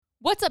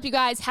What's up, you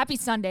guys? Happy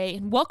Sunday,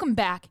 and welcome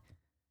back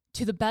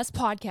to the best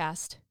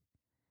podcast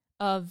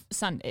of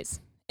Sundays.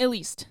 At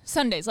least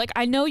Sundays. Like,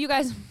 I know you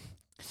guys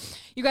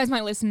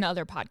might listen to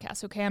other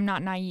podcasts, okay? I'm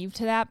not naive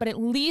to that, but at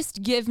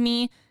least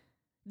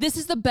this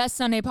is the best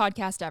Sunday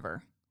podcast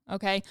ever,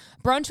 okay?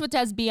 Brunch with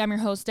Des B. I'm your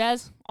host, Des,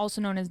 also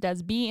known as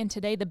Des B, and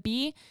today the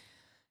B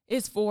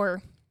is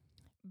for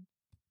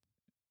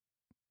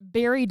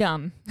Berry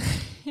Dumb.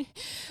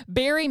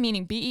 Berry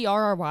meaning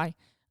B-E-R-R-Y.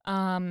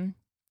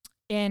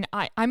 And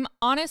I'm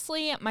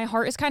honestly, my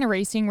heart is kind of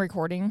racing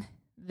recording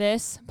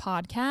this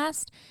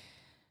podcast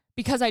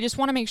because I just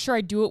want to make sure I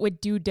do it with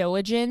due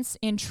diligence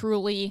and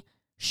truly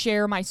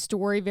share my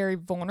story very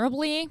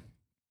vulnerably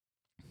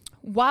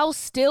while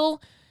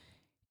still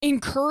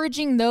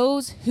encouraging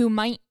those who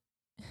might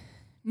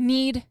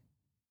need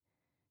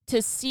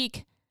to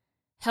seek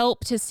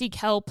help,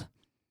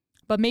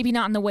 but maybe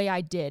not in the way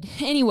I did.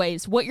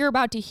 Anyways, what you're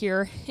about to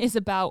hear is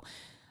about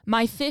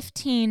my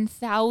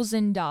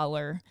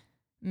 $15,000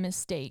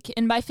 mistake.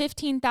 And by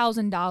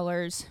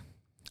 $15,000,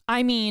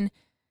 I mean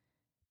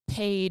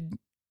paid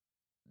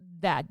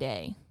that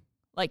day.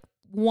 Like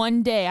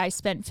one day I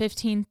spent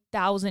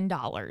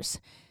 $15,000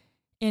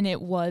 and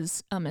it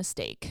was a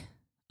mistake.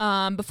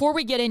 Before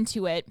we get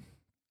into it,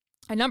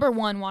 I number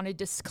one want to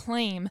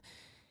disclaim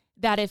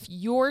that if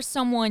you're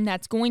someone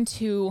that's going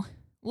to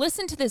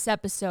listen to this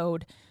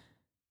episode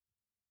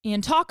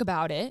and talk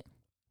about it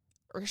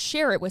or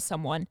share it with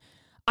someone,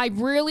 I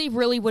really,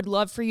 really would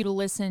love for you to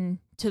listen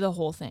to the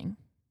whole thing.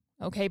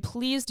 Okay,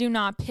 please do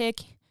not pick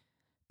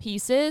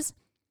pieces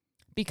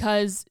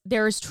because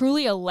there is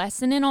truly a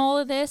lesson in all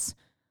of this,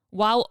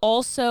 while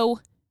also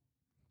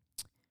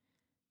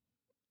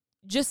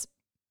just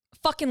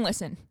fucking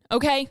listen.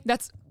 Okay,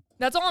 that's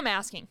all I'm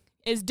asking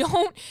is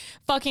don't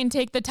fucking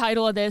take the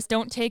title of this,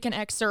 don't take an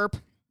excerpt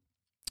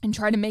and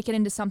try to make it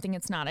into something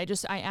it's not.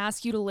 I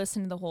ask you to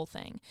listen to the whole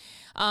thing.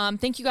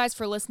 Thank you guys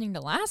for listening to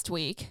last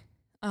week.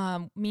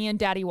 Me and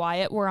Daddy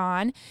Wyatt were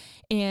on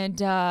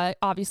and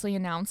obviously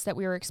announced that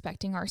we were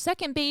expecting our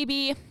second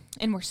baby,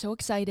 and we're so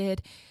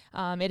excited.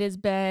 It has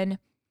been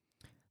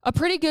a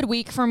pretty good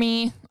week for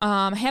me.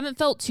 I haven't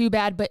felt too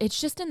bad, but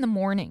it's just in the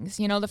mornings.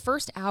 You know, the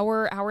first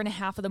hour and a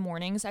half of the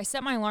mornings, I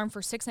set my alarm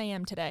for 6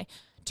 a.m. today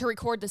to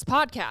record this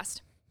podcast.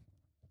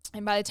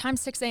 And by the time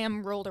 6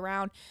 a.m. rolled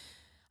around,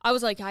 I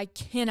was like, I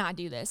cannot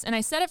do this. And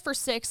I set it for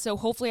 6, so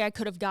hopefully I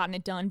could have gotten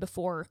it done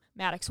before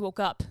Maddox woke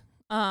up.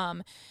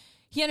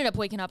 He ended up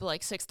waking up at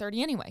like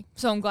 6:30 anyway,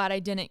 so I'm glad I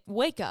didn't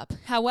wake up.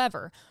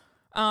 However,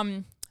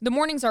 the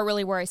mornings are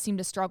really where I seem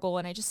to struggle,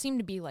 and I just seem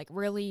to be like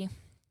really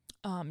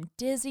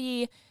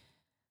dizzy.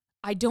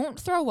 I don't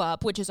throw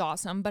up, which is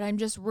awesome, but I'm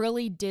just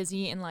really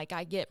dizzy, and like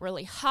I get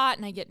really hot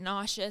and I get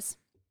nauseous.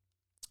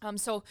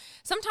 So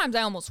sometimes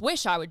I almost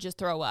wish I would just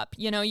throw up.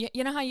 You know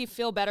how you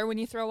feel better when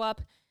you throw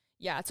up?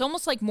 Yeah, it's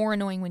almost like more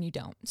annoying when you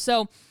don't.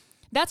 So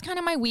that's kind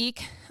of my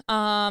week.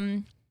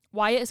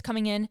 Wyatt is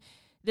coming in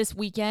this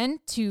weekend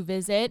to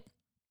visit.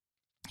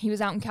 He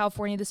was out in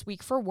California this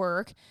week for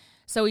work,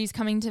 so he's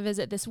coming to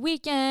visit this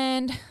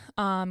weekend.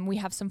 We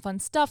have some fun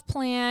stuff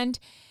planned,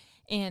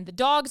 and the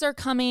dogs are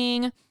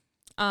coming,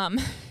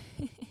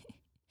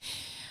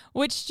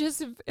 which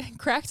just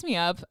cracks me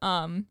up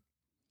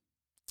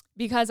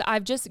because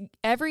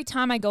every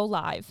time I go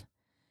live,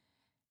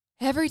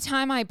 every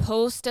time I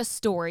post a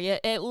story,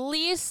 at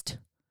least,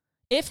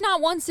 if not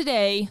once a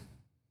day,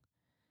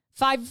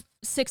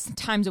 5-6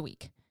 times a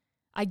week,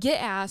 I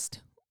get asked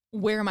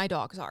where my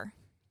dogs are.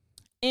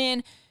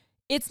 And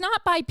it's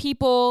not by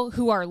people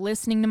who are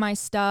listening to my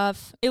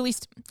stuff. At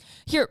least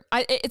here,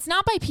 it's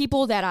not by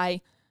people that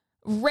I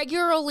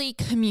regularly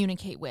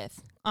communicate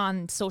with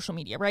on social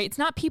media, right? It's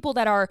not people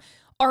that are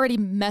already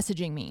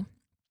messaging me.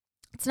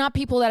 It's not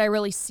people that I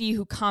really see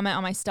who comment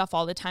on my stuff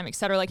all the time,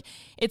 etc. Like,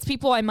 it's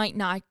people I might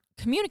not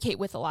communicate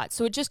with a lot.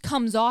 So it just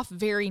comes off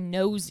very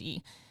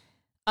nosy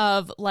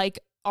of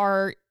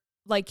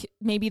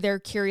maybe they're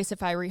curious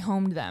if I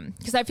rehomed them.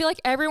 Because I feel like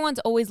everyone's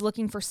always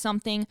looking for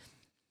something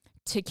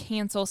to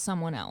cancel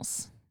someone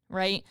else,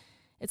 right?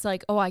 It's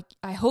like, oh,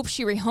 I hope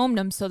she rehomed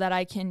them so that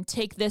I can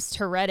take this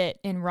to Reddit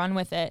and run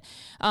with it.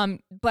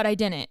 But I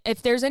didn't.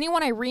 If there's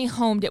anyone I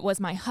rehomed, it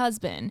was my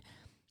husband.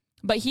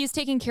 But he's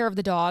taking care of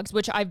the dogs,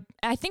 which I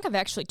think I've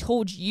actually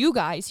told you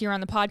guys here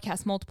on the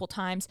podcast multiple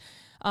times.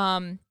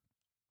 Wyatt,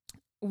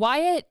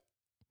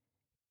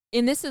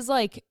 and this is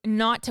like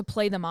not to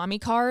play the mommy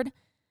card,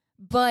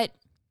 but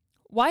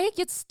Wyatt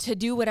gets to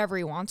do whatever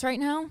he wants right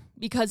now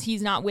because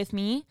he's not with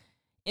me,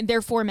 and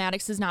therefore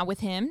Maddox is not with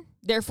him.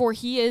 Therefore,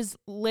 he is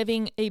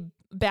living a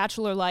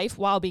bachelor life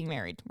while being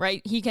married,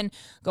 right? He can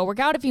go work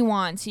out if he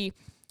wants. He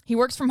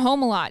works from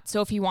home a lot, so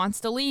if he wants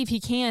to leave,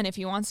 he can. If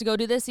he wants to go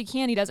do this, he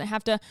can. He doesn't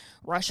have to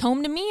rush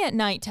home to me at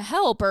night to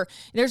help, or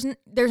there's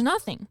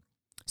nothing.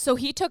 So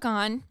he took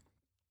on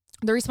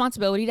the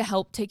responsibility to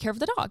help take care of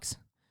the dogs.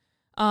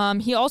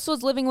 He also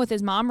is living with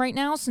his mom right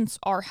now since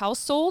our house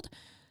sold.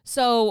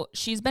 So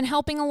she's been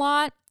helping a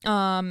lot.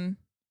 And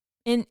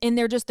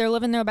they're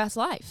living their best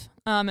life.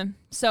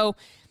 So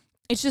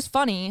it's just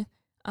funny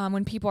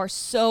when people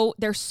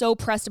they're so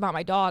pressed about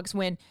my dogs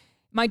when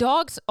My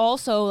dogs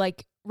also,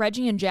 like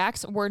Reggie and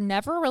Jax, were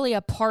never really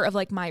a part of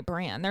like my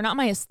brand. They're not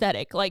my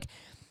aesthetic. Like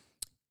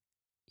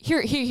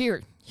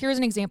here's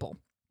an example.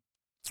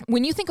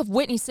 When you think of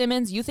Whitney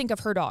Simmons, you think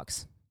of her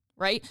dogs,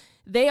 right?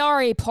 They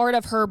are a part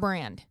of her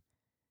brand.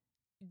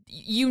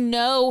 You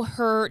know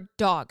her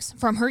dogs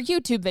from her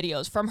YouTube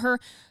videos, from her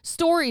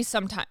stories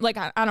sometimes. Like,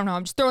 I don't know.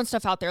 I'm just throwing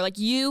stuff out there. Like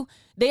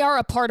they are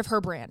a part of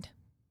her brand.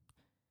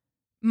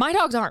 My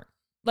dogs aren't.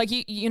 Like,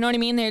 you know what I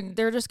mean?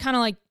 They're just kind of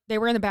like, they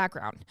were in the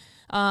background.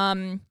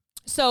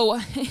 So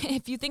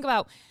if you think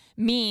about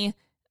me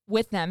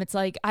with them, it's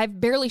like I've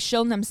barely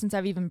shown them since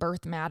I've even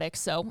birthed Maddox.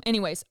 So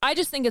anyways, I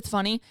just think it's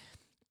funny.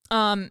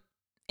 And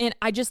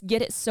I just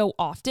get it so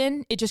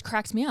often, it just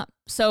cracks me up.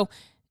 So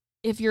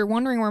if you're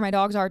wondering where my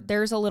dogs are,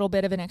 there's a little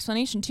bit of an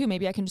explanation too.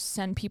 Maybe I can just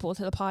send people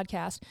to the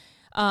podcast.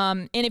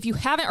 And if you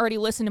haven't already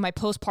listened to my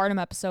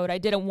postpartum episode, I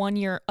did a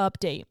 1-year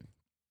update.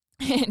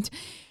 And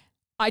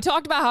I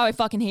talked about how I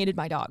fucking hated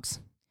my dogs.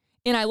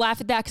 And I laugh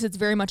at that because it's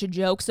very much a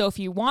joke. So if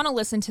you want to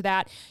listen to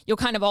that, you'll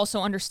kind of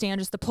also understand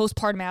just the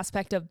postpartum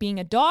aspect of being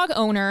a dog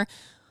owner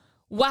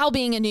while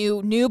being a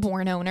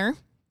newborn owner.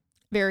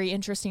 Very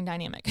interesting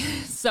dynamic.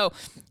 So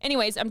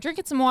anyways, I'm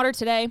drinking some water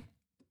today.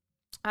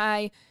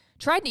 I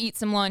tried to eat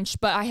some lunch,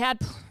 but I had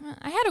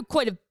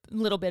quite a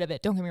little bit of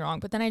it. Don't get me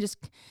wrong. But then I just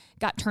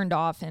got turned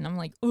off and I'm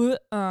like,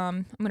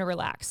 I'm going to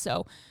relax.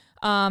 So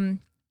I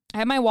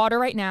have my water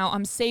right now.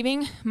 I'm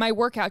saving my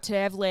workout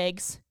today. I have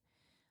legs.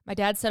 My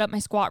dad set up my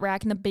squat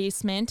rack in the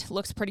basement.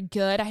 Looks pretty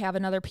good. I have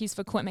another piece of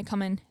equipment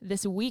coming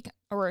this week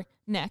or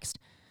next.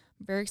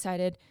 I'm very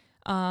excited.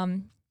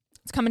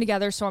 It's coming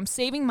together. So I'm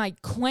saving my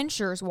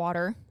Quenchers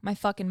water, my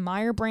fucking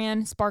Meyer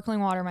brand sparkling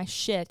water, my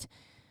shit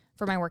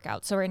for my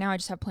workout. So right now I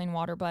just have plain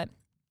water, but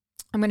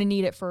I'm going to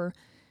need it for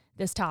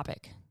this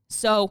topic.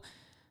 So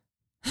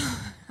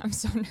I'm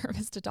so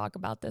nervous to talk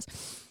about this.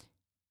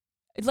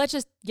 Let's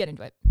just get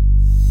into it.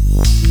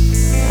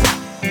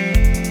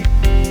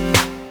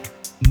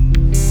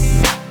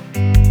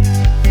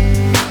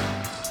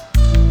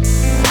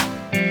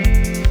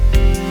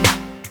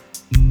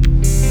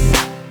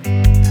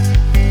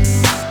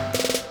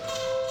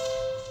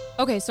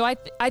 Okay, so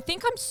I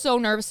think I'm so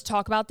nervous to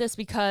talk about this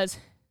because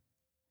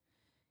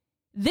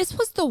this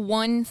was the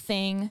one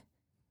thing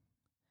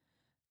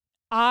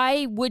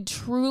I would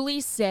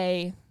truly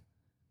say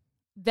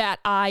that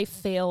I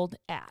failed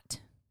at.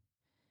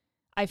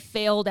 I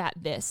failed at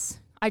this.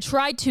 I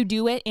tried to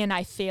do it and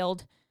I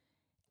failed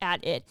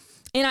at it.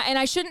 And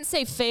I shouldn't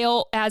say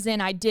fail as in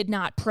I did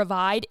not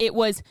provide. It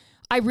was,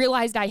 I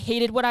realized I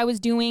hated what I was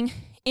doing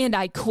and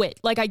I quit.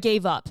 Like I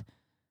gave up.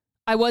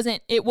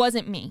 It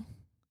wasn't me.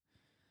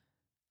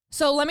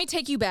 So let me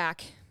take you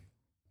back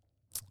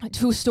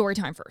to story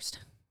time first.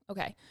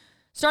 Okay.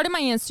 Started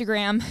my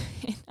Instagram.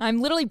 I'm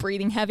literally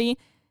breathing heavy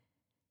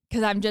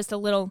because I'm just a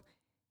little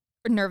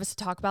nervous to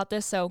talk about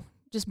this. So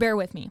just bear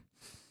with me.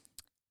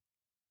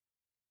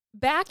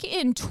 Back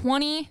in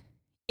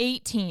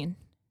 2018,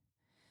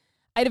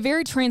 I had a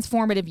very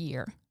transformative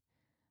year.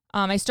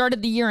 I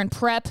started the year in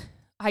prep.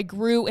 I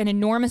grew an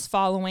enormous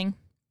following.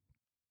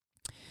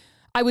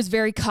 I was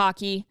very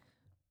cocky.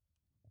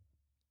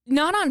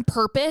 Not on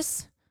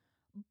purpose,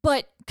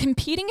 but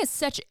competing is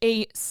such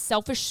a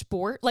selfish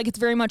sport. Like it's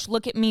very much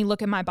look at me,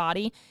 look at my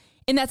body.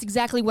 And that's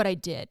exactly what I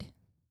did.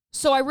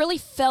 So I really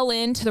fell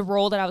into the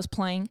role that I was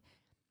playing.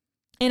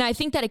 And I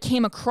think that it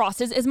came across.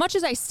 As much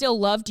as I still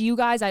loved you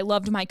guys, I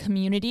loved my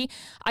community,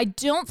 I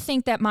don't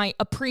think that my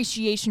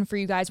appreciation for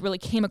you guys really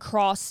came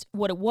across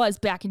what it was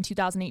back in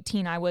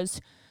 2018. I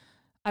would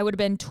have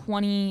been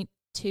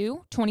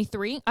 22,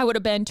 23. I would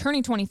have been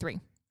turning 23.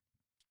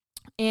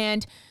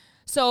 And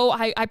so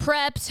I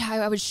prepped,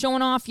 I was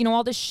showing off,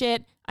 all this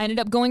shit. I ended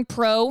up going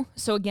pro.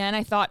 So again,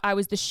 I thought I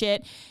was the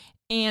shit.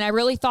 And I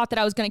really thought that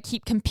I was going to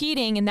keep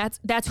competing and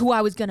that's who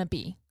I was going to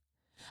be.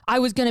 I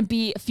was going to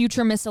be a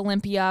future Miss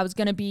Olympia. I was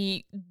going to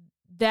be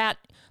that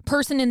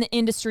person in the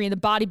industry, in the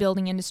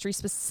bodybuilding industry,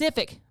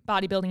 specific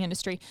bodybuilding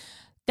industry,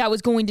 that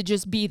was going to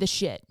just be the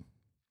shit.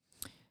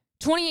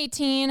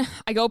 2018,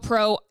 I go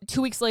pro.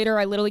 2 weeks later,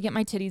 I literally get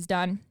my titties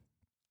done.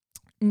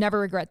 Never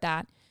regret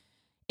that.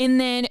 And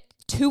then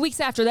 2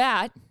 weeks after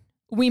that,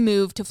 we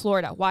moved to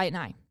Florida, Wyatt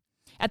and I.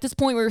 At this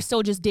point, we were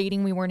still just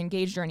dating. We weren't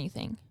engaged or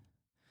anything.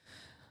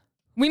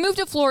 We moved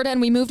to Florida and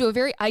we moved to a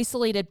very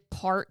isolated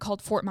part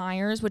called Fort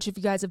Myers, which if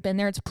you guys have been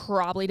there, it's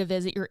probably to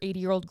visit your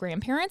 80-year-old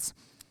grandparents.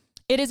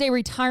 It is a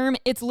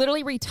retirement. It's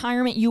literally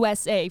retirement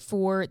USA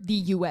for the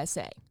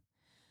USA.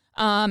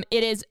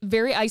 It is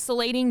very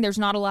isolating. There's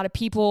not a lot of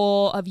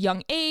people of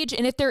young age.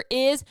 And if there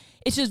is,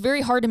 it's just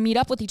very hard to meet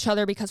up with each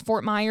other because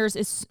Fort Myers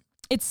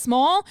it's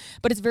small,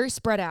 but it's very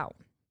spread out.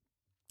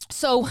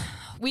 So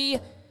we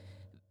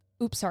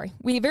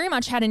very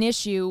much had an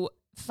issue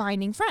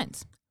finding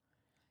friends.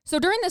 So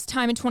during this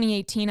time in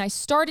 2018, I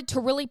started to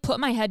really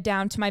put my head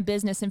down to my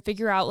business and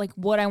figure out like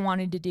what I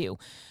wanted to do.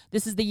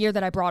 This is the year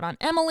that I brought on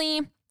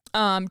Emily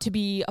to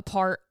be a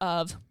part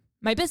of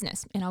my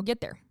business, and I'll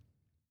get there.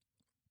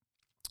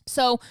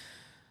 So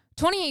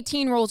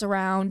 2018 rolls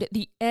around,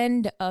 the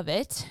end of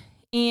it,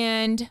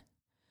 and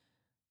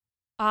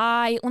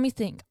let me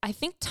think. I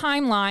think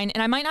Timeline,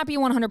 and I might not be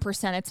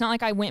 100%. It's not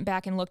like I went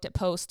back and looked at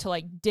posts to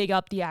like dig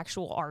up the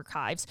actual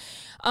archives.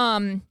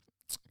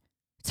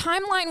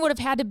 Timeline would have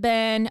had to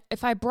been,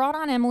 if I brought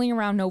on Emily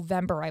around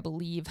November, I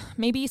believe,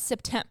 maybe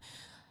September,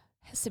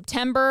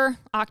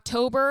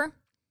 October.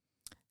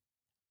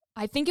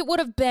 I think it would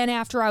have been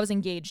after I was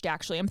engaged,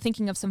 actually. I'm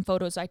thinking of some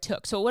photos I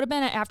took. So it would have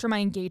been after my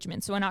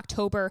engagement. So in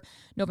October,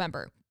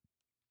 November.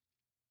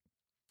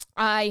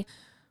 We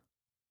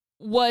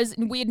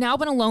had now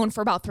been alone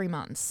for about 3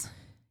 months.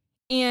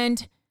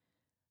 And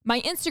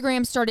my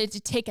Instagram started to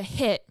take a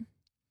hit.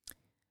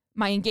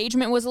 My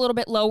engagement was a little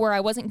bit lower.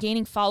 I wasn't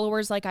gaining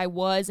followers like I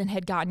was and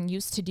had gotten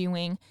used to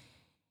doing.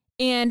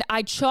 And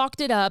I chalked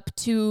it up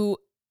to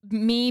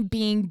me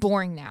being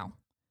boring now.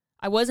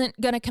 I wasn't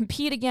going to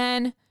compete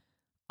again.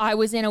 I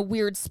was in a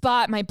weird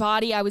spot. My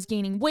body, I was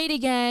gaining weight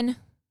again,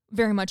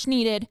 very much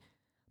needed.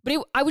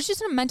 But I was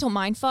just in a mental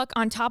mindfuck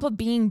on top of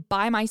being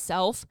by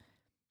myself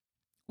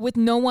with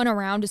no one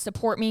around to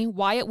support me.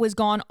 Wyatt was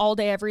gone all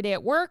day, every day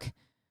at work.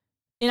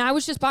 And I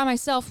was just by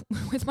myself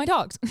with my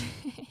dogs.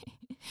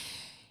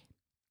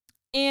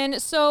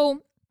 And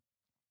so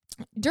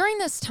during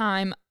this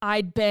time,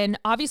 I'd been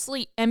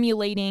obviously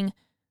emulating,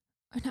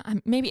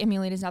 maybe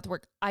emulate is not the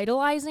word,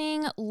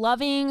 idolizing,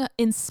 loving,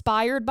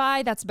 inspired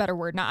by, that's a better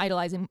word, not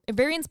idolizing,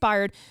 very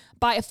inspired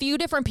by a few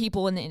different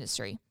people in the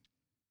industry.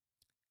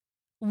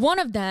 One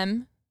of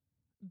them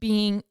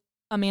being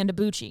Amanda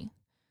Bucci.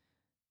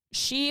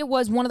 She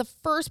was one of the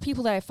first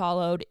people that I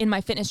followed in my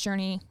fitness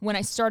journey when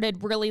I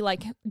started really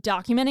like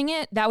documenting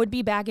it. That would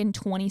be back in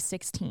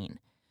 2016.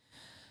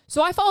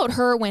 So I followed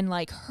her when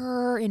like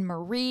her and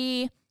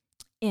Marie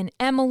and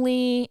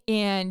Emily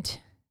and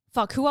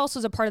who else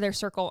was a part of their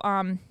circle?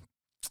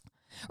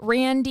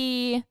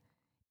 Randy.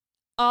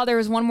 Oh, there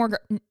was one more girl.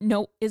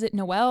 No, is it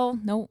Noel?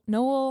 No,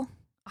 Noel.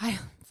 I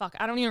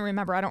don't even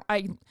remember.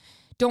 I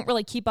don't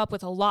really keep up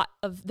with a lot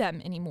of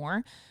them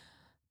anymore.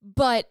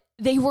 But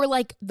they were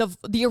like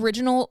the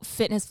original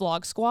fitness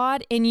vlog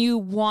squad, and you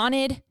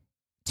wanted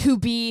to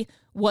be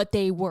what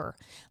they were.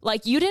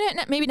 Like, you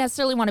didn't maybe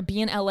necessarily want to be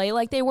in LA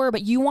like they were,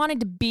 but you wanted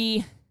to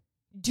be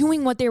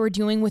doing what they were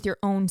doing with your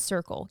own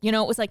circle. You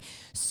know, it was like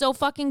so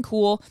fucking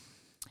cool.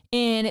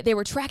 And they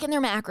were tracking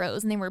their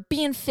macros and they were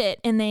being fit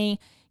and they,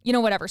 you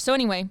know, whatever. So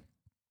anyway,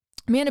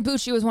 Amanda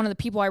Bucci was one of the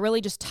people I really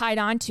just tied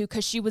on to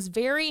because she was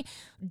very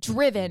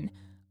driven.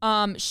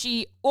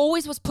 She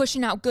always was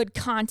pushing out good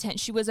content.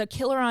 She was a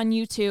killer on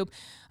YouTube.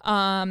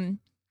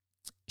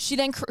 She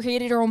then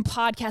created her own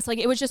podcast. Like,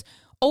 it was just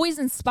always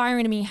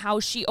inspiring to me how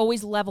she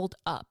always leveled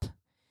up.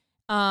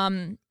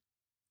 And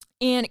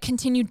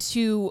continued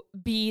to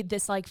be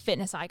this like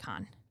fitness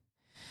icon.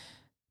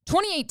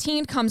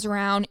 2018 comes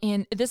around,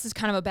 and this is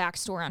kind of a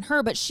backstory on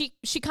her, but she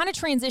kind of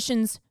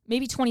transitions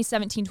maybe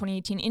 2017,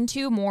 2018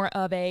 into more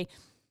of a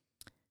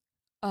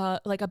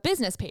like a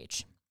business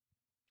page,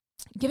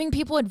 giving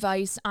people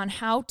advice on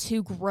how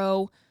to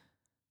grow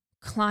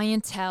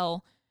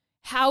clientele,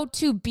 how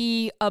to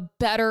be a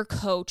better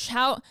coach,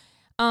 how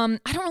I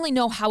don't really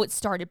know how it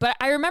started, but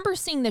I remember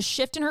seeing this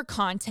shift in her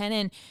content,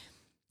 and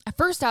at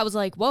first I was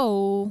like,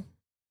 whoa,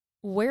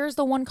 where's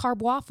the 1-carb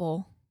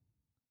waffle,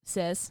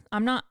 sis?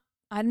 I'm not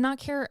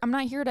here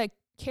to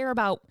care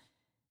about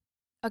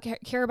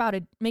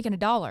making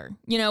 $1.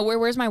 You know,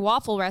 where's my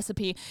waffle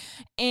recipe?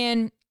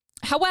 And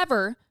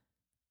however,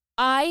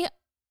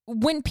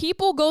 when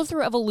people go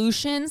through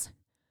evolutions,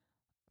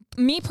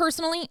 me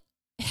personally,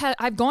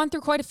 I've gone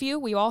through quite a few.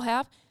 We all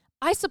have.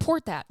 I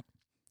support that.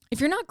 If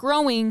you're not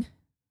growing,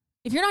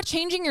 if you're not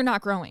changing, you're not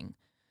growing.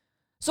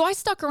 So I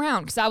stuck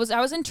around because I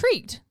was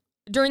intrigued.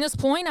 During this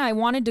point, I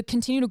wanted to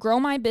continue to grow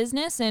my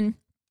business, and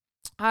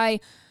I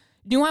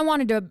knew I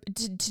wanted to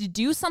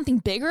do something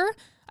bigger.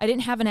 I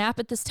didn't have an app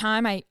at this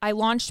time. I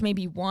launched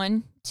maybe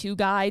 1-2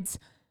 guides,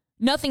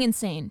 nothing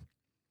insane.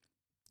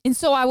 And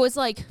so I was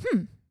like,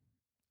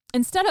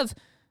 instead of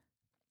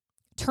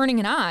turning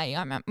an eye,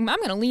 I'm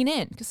going to lean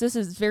in because this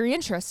is very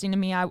interesting to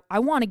me. I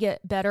want to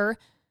get better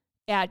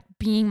at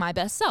being my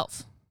best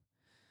self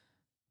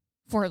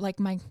for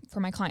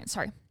my clients.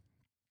 Sorry.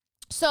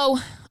 So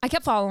I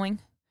kept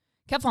following.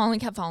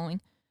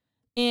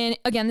 And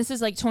again, this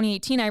is like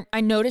 2018.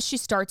 I noticed she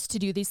starts to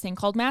do these things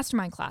called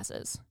mastermind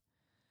classes.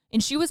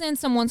 And she was in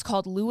someone's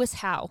called Lewis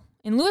Howe.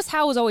 And Lewis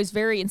Howe was always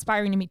very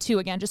inspiring to me too.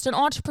 Again, just an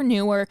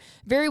entrepreneur,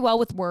 very well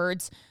with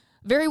words,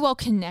 very well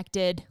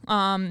connected,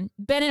 been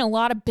in a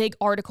lot of big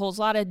articles,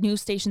 a lot of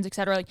news stations, et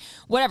cetera, like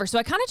whatever. So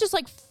I kind of just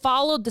like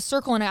followed the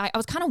circle, and I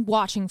was kind of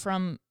watching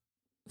from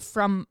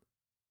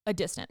a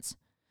distance.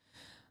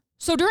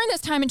 So during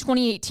this time in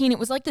 2018, it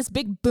was like this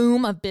big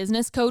boom of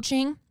business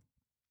coaching.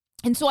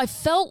 And so I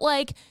felt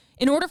like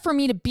in order for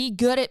me to be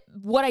good at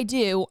what I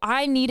do,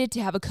 I needed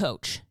to have a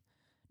coach.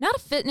 Not a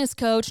fitness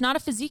coach, not a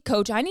physique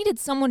coach. I needed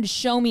someone to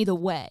show me the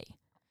way,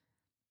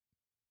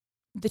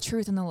 the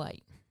truth and the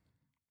light.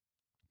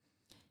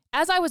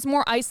 As I was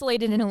more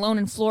isolated and alone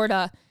in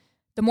Florida,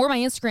 the more my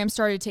Instagram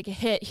started to take a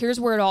hit. Here's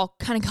where it all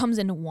kind of comes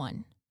into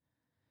one.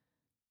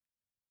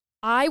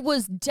 I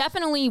was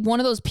definitely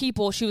one of those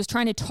people she was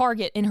trying to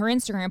target in her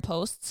Instagram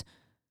posts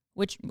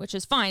which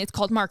is fine. It's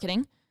called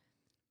marketing.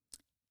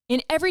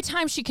 And every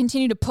time she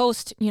continued to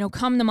post,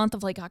 come the month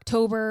of like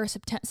October,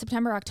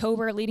 September,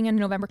 October, leading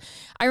into November,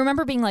 I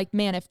remember being like,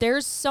 man, if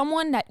there's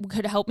someone that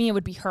could help me, it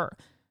would be her.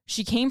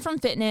 She came from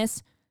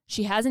fitness.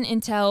 She has an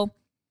intel.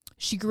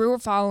 She grew her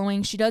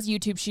following. She does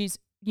YouTube. She's,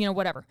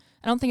 whatever.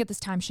 I don't think at this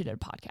time she did a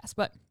podcast,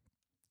 but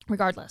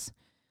regardless,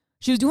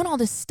 she was doing all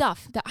this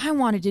stuff that I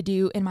wanted to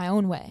do in my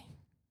own way.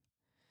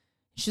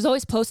 She's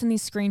always posting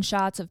these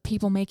screenshots of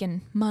people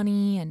making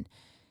money, and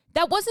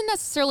that wasn't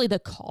necessarily the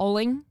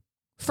calling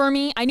for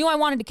me. I knew I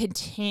wanted to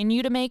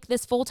continue to make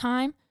this full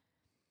time,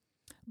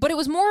 but it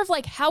was more of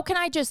like, how can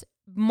I just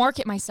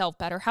market myself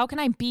better? How can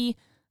I be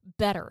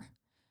better?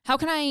 How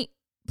can I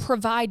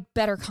provide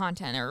better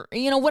content, or,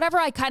 whatever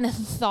I kind of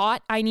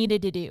thought I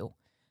needed to do?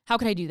 How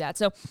can I do that?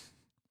 So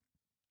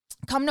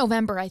come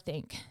November, I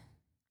think,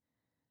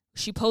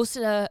 she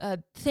posted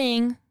a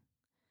thing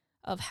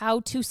of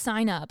how to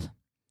sign up.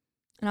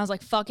 And I was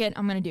like, fuck it,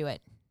 I'm going to do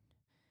it.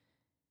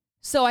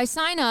 So I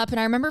sign up, and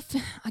I remember,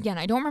 again,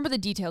 I don't remember the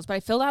details, but I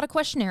filled out a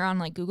questionnaire on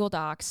like Google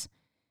Docs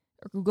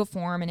or Google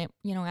Form, and it,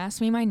 asked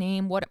me my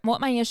name, what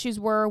my issues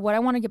were, what I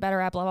want to get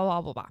better at, blah, blah,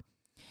 blah, blah, blah.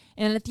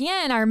 And at the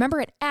end, I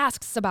remember it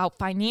asks about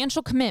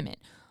financial commitment.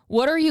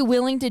 What are you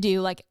willing to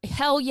do? Like,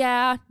 hell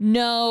yeah,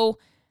 no,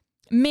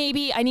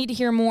 maybe, I need to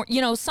hear more,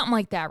 something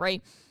like that,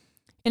 right?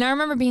 And I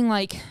remember being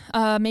like,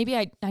 maybe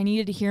I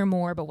needed to hear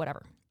more, but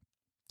whatever.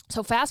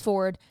 So fast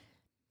forward,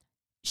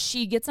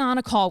 she gets on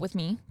a call with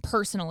me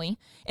personally,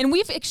 and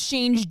we've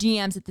exchanged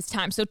DMs at this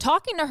time. So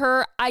talking to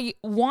her, I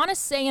want to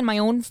say in my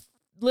own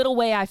little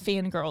way, I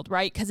fangirled,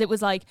 right? Because it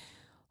was like,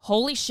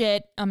 holy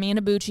shit,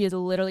 Amanda Bucci is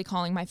literally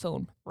calling my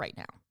phone right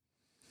now.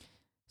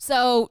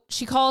 So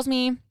she calls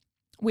me.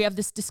 We have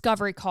this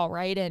discovery call,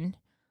 right? And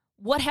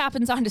what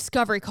happens on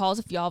discovery calls,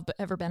 if y'all have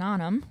ever been on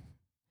them,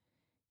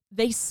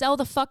 they sell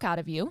the fuck out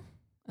of you,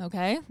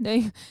 okay?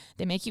 They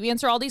make you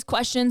answer all these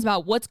questions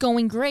about what's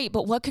going great,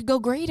 but what could go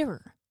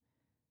greater?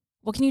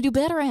 What can you do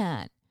better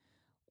at?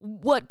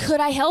 What could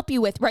I help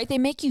you with, right? They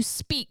make you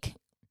speak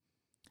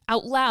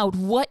out loud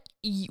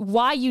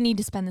why you need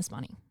to spend this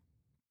money.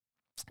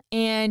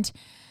 And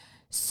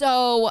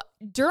so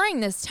during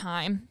this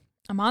time,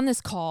 I'm on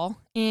this call,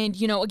 and,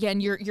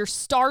 again, you're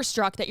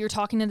starstruck that you're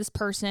talking to this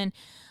person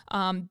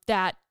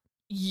that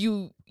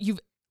you've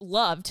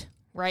loved,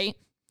 right?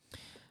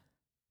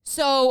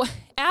 So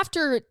at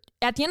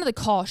the end of the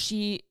call,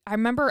 I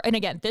remember, and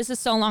again, this is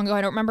so long ago,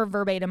 I don't remember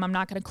verbatim, I'm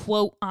not going to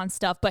quote on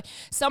stuff, but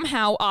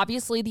somehow,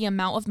 obviously, the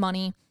amount of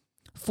money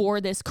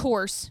for this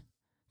course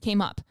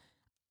came up.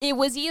 It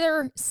was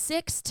either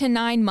 6 to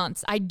 9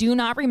 months. I do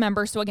not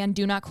remember, so again,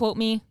 do not quote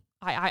me.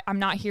 I'm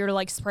not here to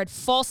like spread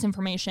false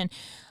information,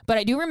 but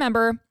I do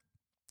remember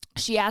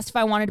she asked if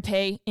I wanted to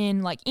pay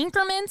in like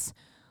increments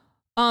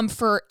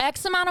for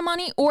X amount of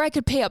money, or I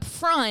could pay up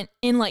front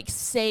and like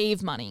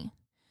save money.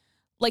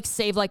 Like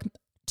save like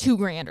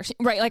 $2,000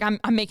 or right. Like I'm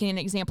making an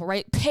example,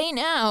 right? Pay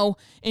now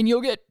and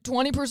you'll get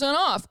 20%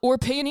 off, or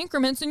pay in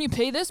increments and you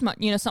pay this much,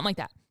 something like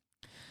that.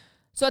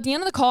 So at the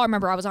end of the call, I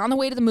remember I was on the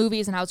way to the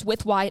movies and I was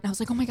with Wyatt, and I was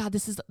like, oh my God,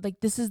 this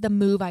is the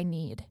move I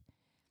need.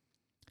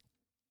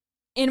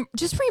 And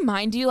just to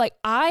remind you, like,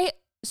 I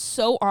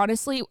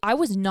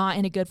was not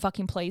in a good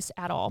fucking place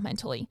at all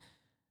mentally.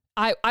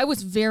 I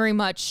was very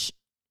much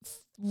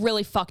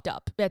really fucked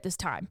up at this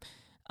time.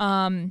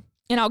 And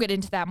I'll get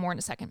into that more in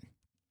a second.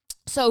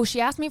 So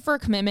she asked me for a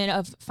commitment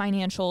of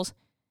financials,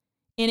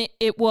 and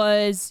it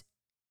was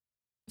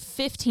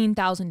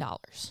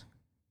 $15,000.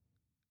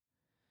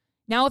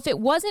 Now, if it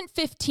wasn't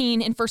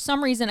 15, and for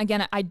some reason,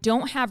 again, I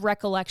don't have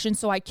recollection,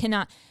 so I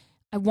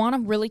want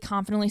to really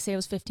confidently say it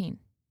was 15.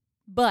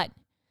 But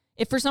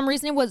if for some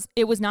reason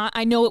it was not,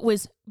 I know it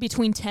was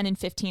between 10 and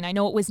 15. I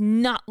know it was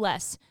not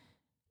less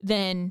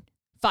than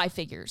 5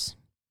 figures.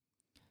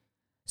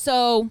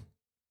 So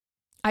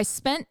I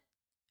spent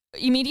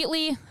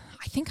immediately,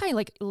 I think I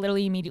like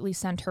literally immediately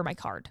sent her my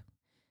card.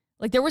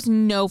 Like there was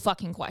no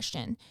fucking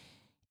question.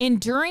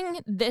 And during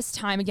this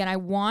time, again, I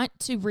want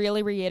to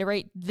really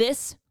reiterate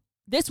this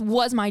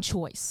was my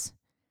choice.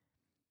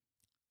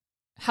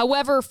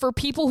 However, for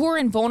people who are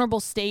in vulnerable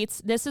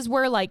states, this is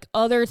where like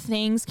other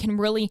things can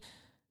really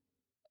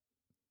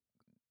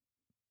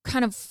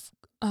kind of,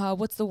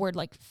 what's the word?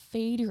 Like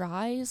fade your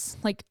eyes,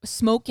 like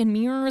smoke and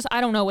mirrors.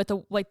 I don't know what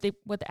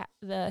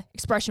the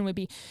expression would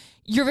be.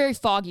 You're very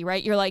foggy,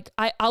 right? You're like,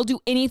 I'll do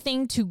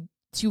anything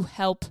to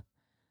help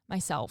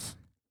myself.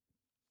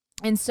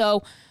 And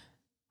so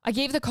I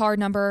gave the card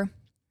number,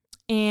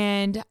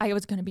 and I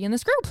was going to be in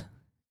this group.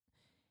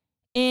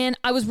 And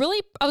I was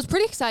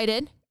pretty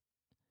excited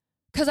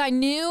because I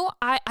knew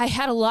I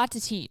had a lot to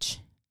teach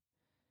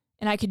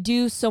and I could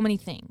do so many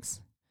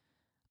things.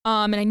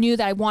 And I knew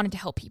that I wanted to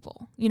help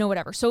people,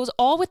 whatever. So it was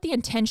all with the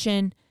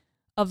intention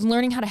of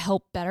learning how to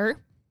help better.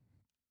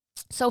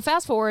 So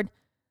fast forward,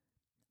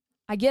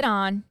 I get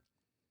on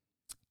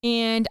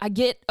and I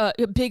get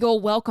a big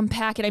old welcome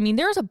packet. I mean,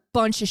 there's a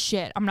bunch of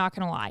shit. I'm not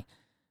going to lie.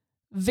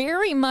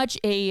 Very much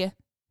a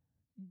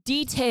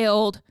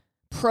detailed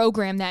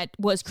program that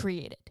was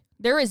created.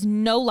 There is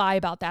no lie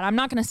about that. I'm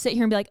not going to sit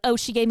here and be like, oh,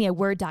 she gave me a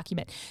Word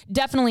document.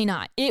 Definitely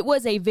not. It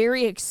was a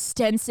very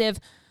extensive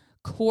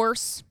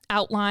course,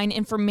 outline,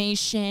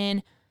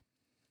 information,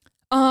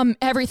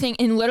 everything.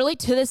 And literally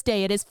to this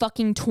day, it is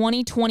fucking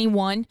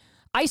 2021.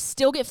 I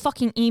still get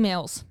fucking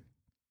emails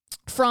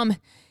from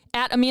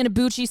at Amanda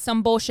Bucci,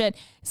 some bullshit,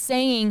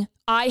 saying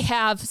I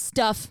have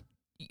stuff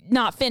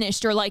not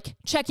finished or like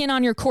check in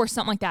on your course,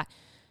 something like that.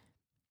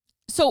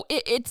 So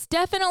it's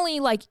definitely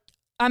like,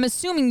 I'm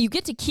assuming you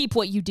get to keep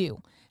what you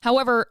do.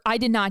 However, I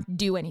did not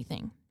do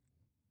anything.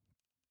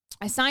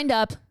 I signed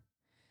up.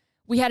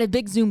 We had a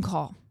big Zoom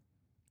call.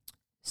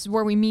 This is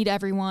where we meet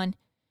everyone.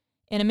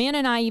 And Amanda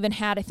and I even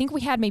had, I think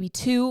we had maybe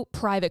 2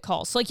 private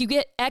calls. So like you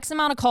get X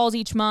amount of calls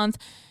each month,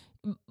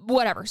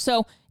 whatever.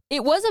 So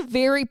it was a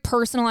very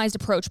personalized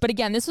approach. But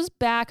again, this was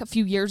back a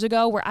few years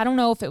ago where I don't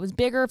know if it was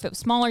bigger, if it was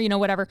smaller,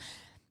 whatever.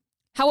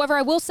 However,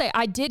 I will say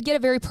I did get a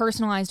very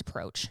personalized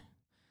approach.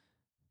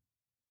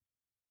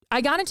 I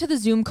got into the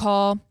Zoom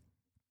call.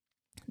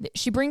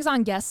 She brings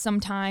on guests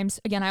sometimes.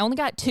 Again, I only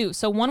got 2.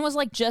 So one was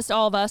like just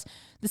all of us.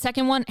 The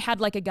second one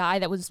had like a guy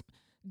that was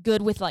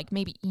good with like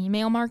maybe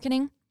email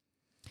marketing.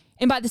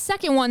 And by the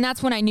second one,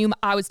 that's when I knew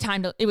it was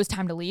time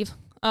to leave.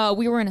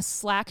 We were in a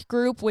Slack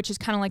group, which is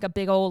kind of like a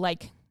big old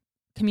like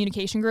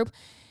communication group.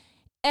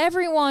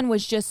 Everyone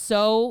was just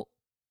so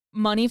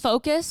money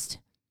focused.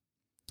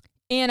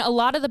 And a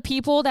lot of the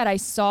people that I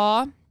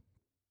saw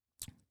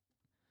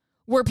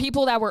were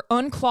people that were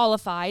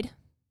unqualified,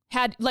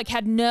 had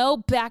no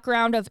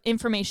background of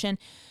information.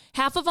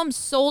 Half of them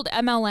sold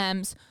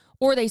MLMs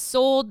or they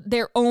sold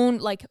their own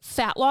like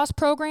fat loss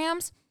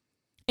programs.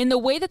 And the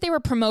way that they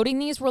were promoting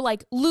these were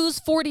like lose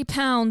 40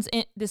 pounds.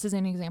 This is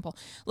an example,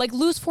 like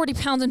lose 40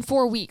 pounds in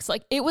 4 weeks.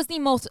 Like it was the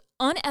most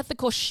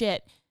unethical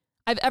shit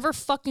I've ever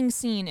fucking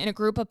seen in a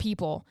group of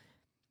people.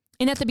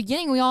 And at the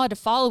beginning, we all had to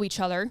follow each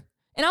other.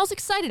 And I was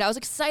excited. I was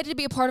excited to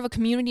be a part of a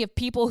community of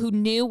people who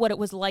knew what it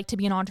was like to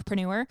be an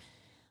entrepreneur,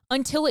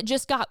 until it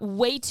just got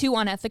way too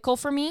unethical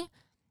for me.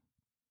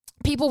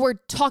 People were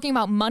talking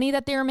about money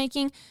that they were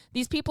making.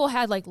 These people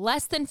had like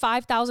less than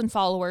 5,000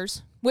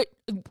 followers, which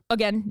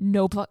again,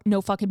 no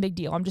fucking big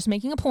deal. I'm just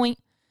making a point.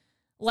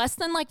 Less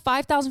than like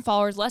 5,000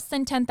 followers, less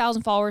than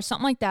 10,000 followers,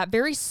 something like that.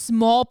 Very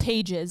small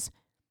pages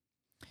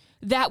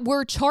that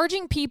were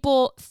charging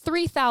people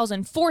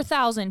 $3,000,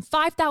 $4,000,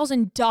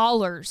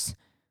 $5,000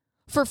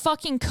 for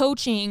fucking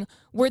coaching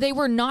where they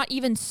were not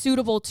even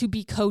suitable to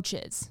be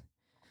coaches.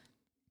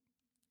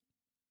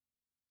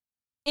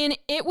 And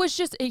it was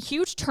just a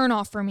huge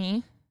turnoff for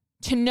me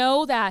to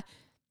know that,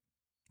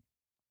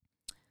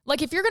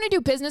 like, if you're going to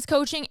do business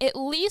coaching, at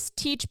least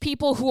teach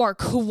people who are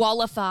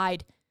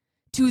qualified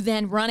to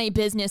then run a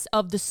business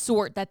of the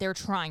sort that they're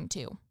trying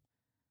to,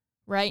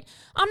 right?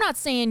 I'm not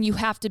saying you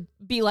have to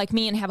be like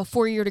me and have a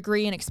 4-year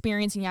degree and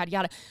experience and yada,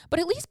 yada, but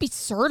at least be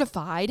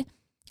certified.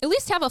 At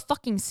least have a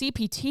fucking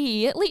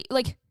CPT, at least,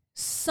 like,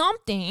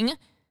 something.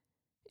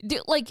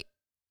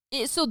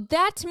 So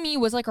that to me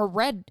was like a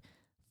red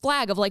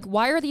flag of like,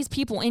 why are these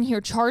people in here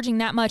charging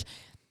that much?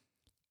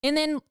 And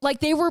then like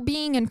they were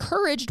being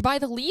encouraged by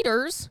the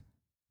leaders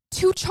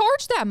to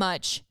charge that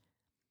much,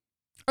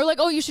 or like,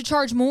 oh, you should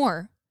charge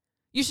more.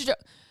 You should.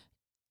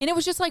 And it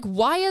was just like,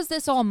 why is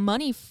this all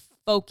money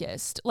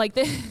focused? Like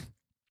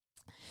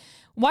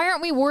why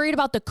aren't we worried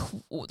about the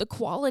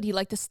quality,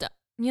 like the stuff,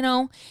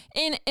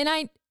 And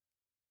I,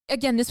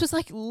 again, this was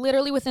like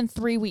literally within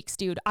 3 weeks,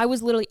 dude. I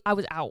was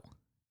out.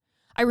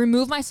 I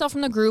removed myself from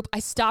the group. I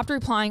stopped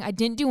replying. I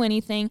didn't do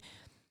anything.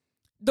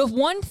 The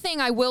one thing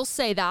I will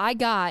say that I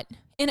got,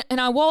 and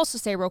I will also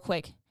say real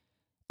quick,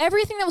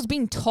 everything that was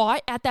being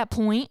taught at that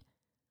point,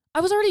 I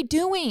was already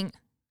doing.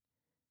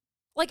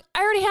 Like,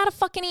 I already had a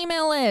fucking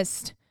email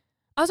list.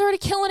 I was already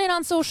killing it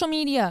on social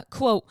media.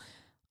 Quote,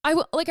 I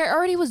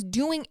already was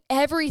doing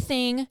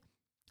everything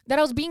that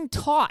I was being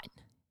taught.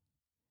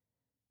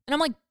 And I'm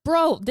like,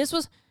 bro, this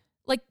was,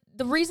 like,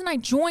 the reason I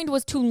joined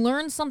was to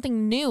learn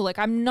something new. Like,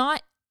 I'm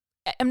not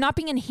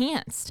being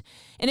enhanced.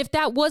 And if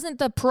that wasn't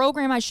the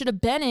program I should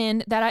have been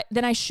in,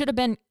 then I should have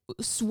been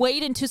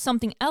swayed into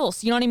something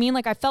else. You know what I mean?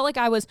 Like I felt like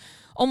I was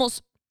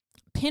almost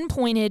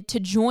pinpointed to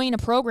join a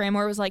program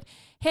where it was like,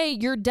 hey,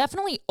 you're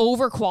definitely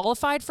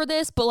overqualified for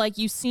this, but like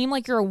you seem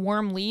like you're a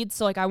warm lead,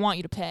 so like I want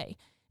you to pay.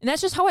 And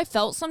that's just how I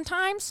felt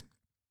sometimes.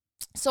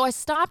 So I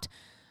stopped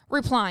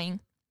replying,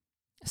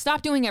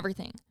 stopped doing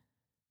everything.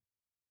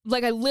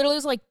 Like I literally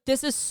was like,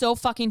 this is so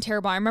fucking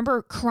terrible. I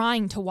remember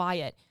crying to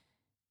Wyatt.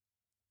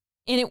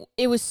 And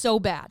it was so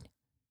bad.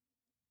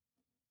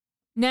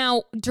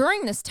 Now,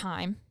 during this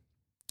time,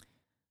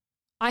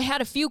 I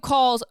had a few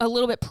calls a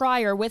little bit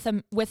prior with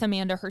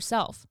Amanda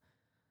herself.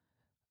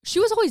 She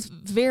was always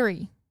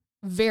very,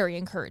 very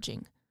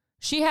encouraging.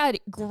 She had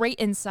great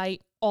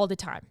insight all the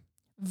time.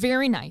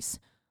 Very nice.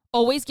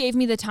 Always gave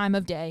me the time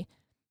of day.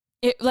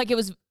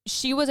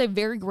 She was a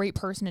very great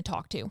person to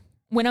talk to.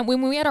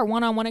 When we had our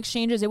one-on-one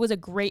exchanges, it was a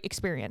great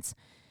experience.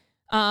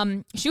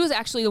 She was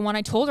actually the one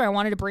I told her I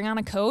wanted to bring on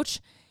a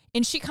coach.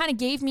 And she kind of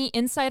gave me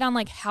insight on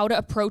like how to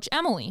approach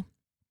Emily.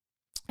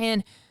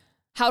 And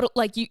how to,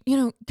 like, you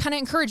know, kind of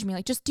encourage me,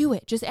 like, just do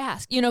it, just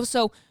ask, you know.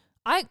 So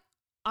I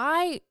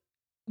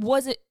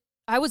was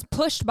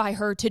pushed by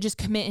her to just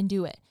commit and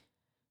do it.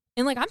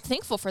 And like, I'm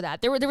thankful for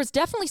that. There was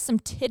definitely some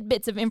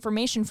tidbits of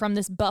information from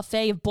this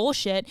buffet of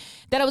bullshit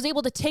that I was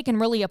able to take and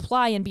really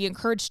apply and be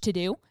encouraged to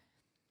do.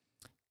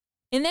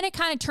 And then it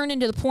kind of turned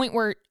into the point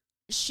where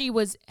she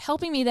was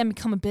helping me then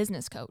become a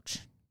business coach.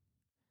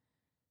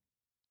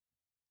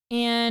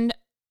 And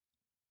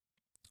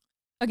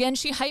again,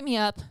 she hyped me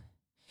up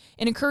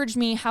and encouraged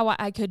me how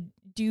I could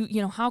do,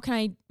 you know, how can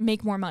I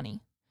make more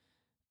money?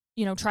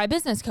 You know, try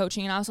business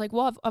coaching. And I was like,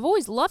 well, I've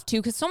always loved to,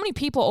 because so many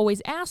people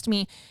always asked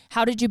me,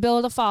 how did you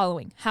build a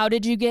following? How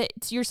did you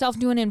get yourself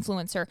to an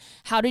influencer?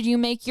 How did you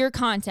make your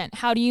content?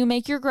 How do you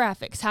make your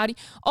graphics?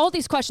 All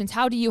these questions,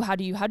 how do you?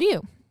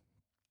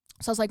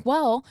 So I was like,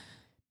 well,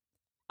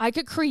 I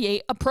could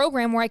create a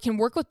program where I can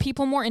work with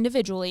people more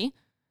individually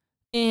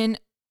and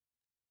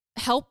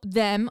help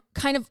them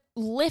kind of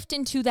lift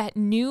into that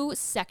new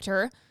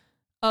sector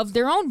of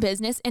their own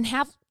business and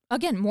have,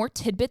 again, more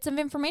tidbits of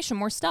information,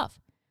 more stuff.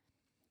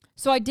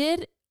 So I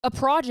did a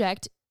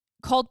project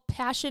called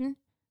Passion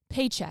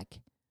Paycheck,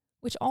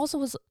 which also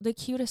was the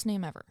cutest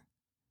name ever.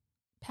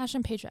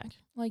 Passion Paycheck.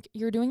 Like,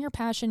 you're doing your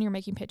passion, you're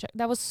making paycheck.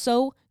 That was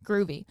so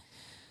groovy.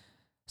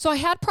 So I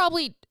had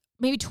probably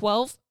maybe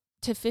 12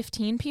 to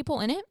 15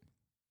 people in it.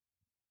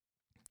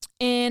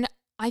 And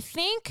I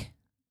think,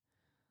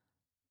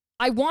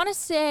 I want to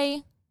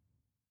say,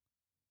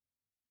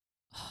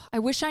 I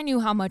wish I knew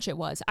how much it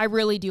was. I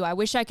really do. I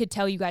wish I could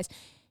tell you guys.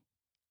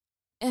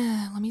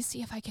 Let me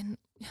see if I can.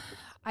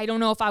 I don't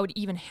know if I would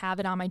even have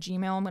it on my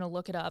Gmail. I'm going to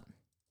look it up.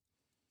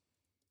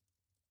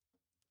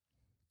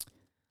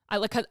 I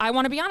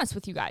want to be honest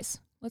with you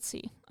guys. Let's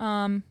see.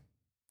 Okay,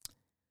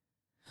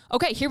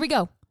 here we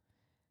go.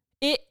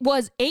 It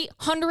was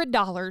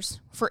 $800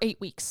 for 8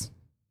 weeks.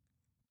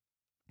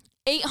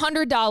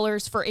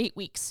 $800 for 8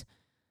 weeks.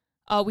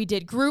 We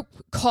did group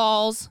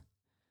calls.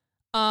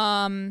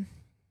 Here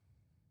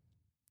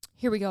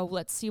we go.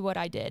 Let's see what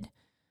I did.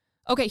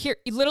 Okay,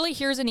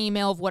 here's an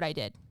email of what I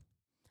did.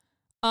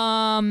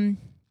 $800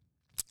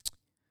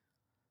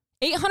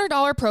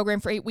 program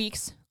for 8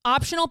 weeks.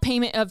 Optional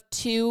payment of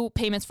 2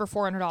 payments for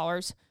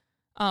 $400,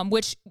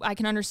 which I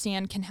can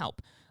understand can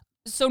help.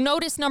 So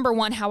notice, number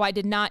one, how I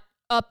did not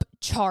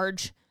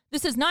upcharge.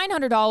 This is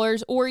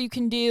 $900, or you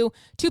can do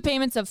 2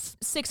 payments of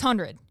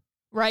 $600,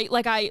 right?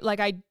 Like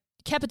I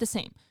kept it the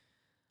same.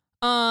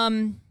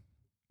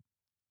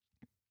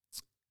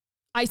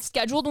 I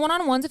scheduled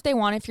one-on-ones if they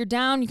want. If you're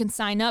down, you can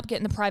sign up, get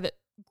in the private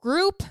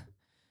group.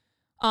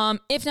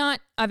 If not,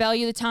 I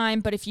value the time,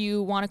 but if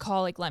you want to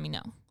call, like, let me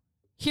know.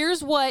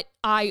 Here's what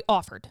I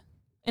offered.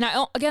 And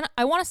I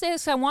want to say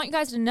this because I want you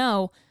guys to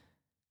know,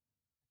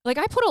 like,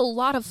 I put a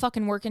lot of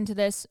fucking work into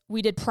this.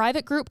 We did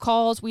private group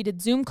calls. We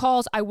did Zoom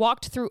calls. I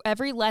walked through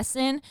every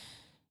lesson.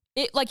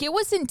 It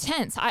was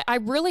intense. I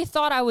really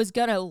thought I was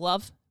going to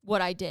love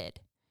what I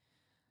did.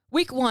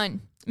 Week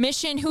 1,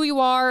 mission, who you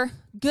are,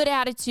 good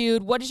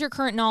attitude. What is your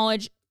current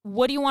knowledge?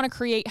 What do you want to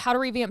create? How to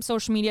revamp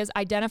social medias,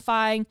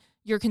 identifying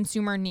your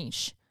consumer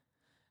niche.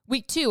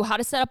 Week 2, how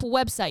to set up a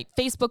website,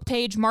 Facebook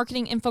page,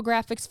 marketing,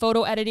 infographics,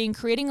 photo editing,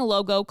 creating a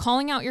logo,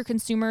 calling out your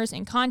consumers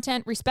and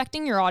content,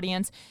 respecting your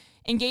audience,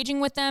 engaging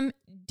with them,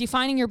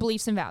 defining your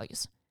beliefs and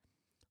values.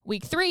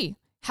 Week 3,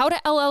 how to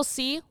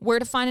LLC, where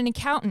to find an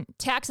accountant,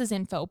 taxes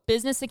info,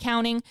 business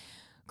accounting,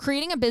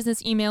 creating a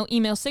business email,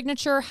 email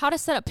signature, how to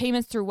set up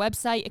payments through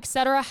website,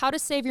 etc., how to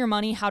save your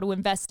money, how to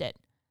invest it.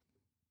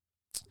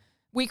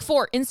 Week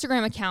 4,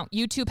 Instagram account,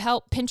 YouTube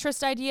help,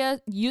 Pinterest idea,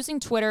 using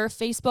Twitter,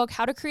 Facebook,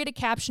 how to create a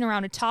caption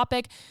around a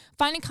topic,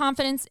 finding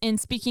confidence in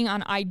speaking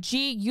on IG,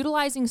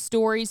 utilizing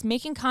stories,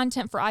 making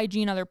content for IG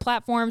and other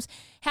platforms,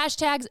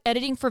 hashtags,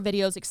 editing for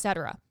videos,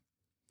 etc.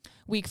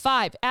 Week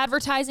 5,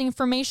 advertising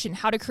information,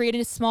 how to create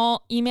a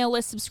small email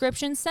list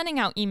subscription, sending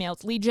out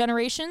emails, lead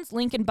generations,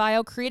 link in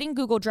bio, creating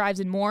Google Drives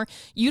and more,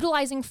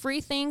 utilizing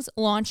free things,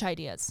 launch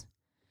ideas.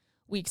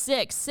 Week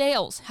 6,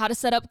 sales, how to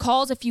set up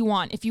calls if you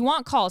want. If you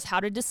want calls, how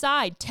to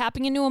decide,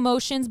 tapping into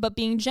emotions but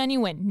being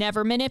genuine,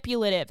 never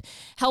manipulative,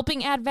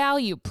 helping add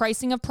value,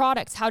 pricing of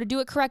products, how to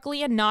do it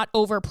correctly and not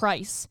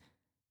overprice.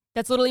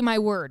 That's literally my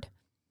word.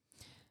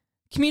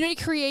 Community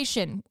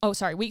creation.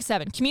 Week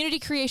 7, community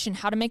creation,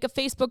 how to make a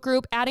Facebook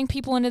group, adding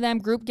people into them,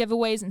 group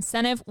giveaways,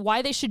 incentive,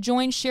 why they should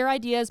join, share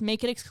ideas,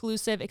 make it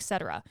exclusive,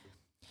 etc.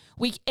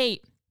 Week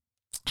 8,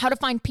 how to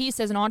find peace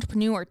as an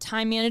entrepreneur,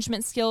 time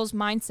management skills,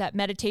 mindset,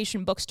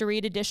 meditation, books to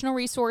read, additional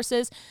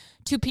resources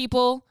to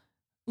people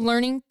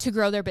learning to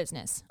grow their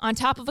business, on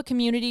top of a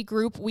community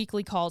group,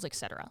 weekly calls,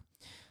 etc.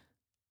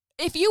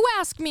 If you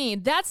ask me,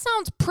 that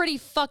sounds pretty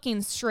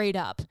fucking straight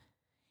up.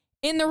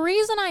 And the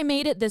reason I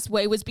made it this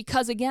way was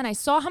because, again, I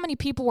saw how many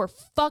people were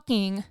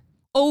fucking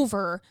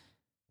over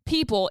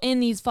people in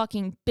these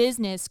fucking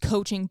business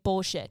coaching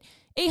bullshit.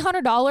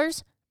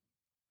 $800,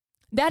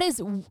 that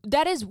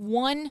is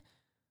one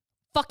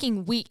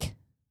fucking week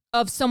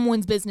of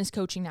someone's business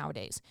coaching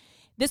nowadays.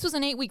 This was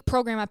an 8-week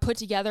program I put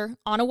together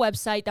on a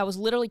website that was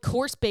literally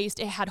course-based.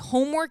 It had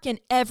homework and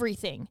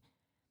everything.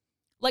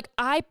 Like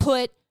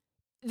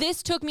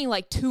this took me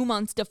like 2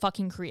 months to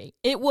fucking create.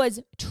 It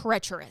was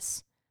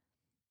treacherous.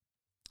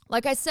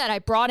 Like I said, I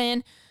brought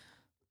in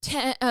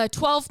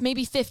 12,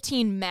 maybe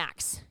 15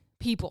 max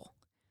people.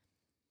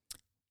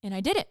 And I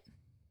did it.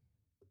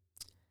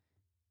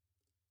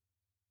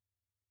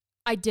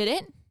 I did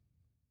it.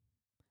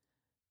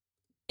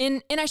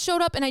 And I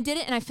showed up and I did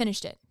it and I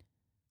finished it.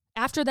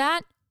 After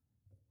that,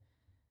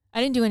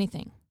 I didn't do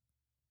anything.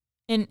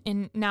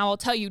 And now I'll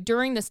tell you,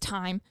 during this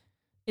time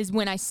is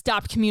when I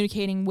stopped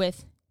communicating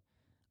with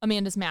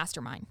Amanda's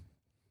mastermind.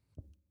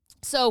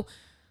 So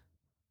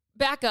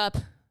back up,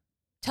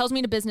 tells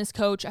me to business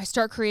coach. I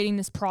start creating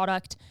this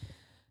product.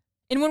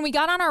 And when we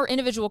got on our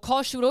individual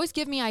calls, she would always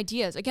give me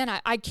ideas. Again,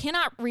 I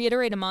cannot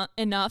reiterate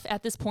enough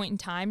at this point in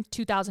time,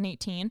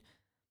 2018.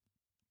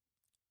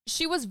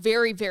 She was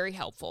very, very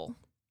helpful.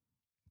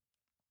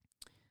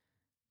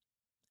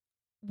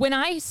 When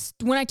I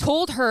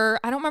told her,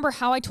 I don't remember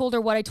how I told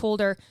her, what I told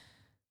her.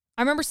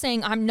 I remember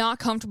saying, I'm not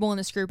comfortable in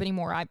this group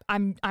anymore.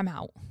 I'm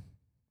out.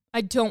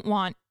 I do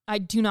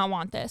not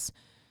want this.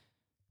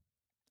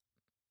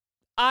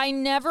 I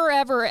never,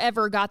 ever,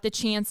 ever got the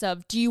chance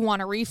of, do you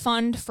want a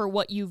refund for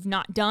what you've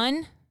not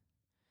done?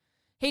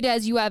 Hey, Des,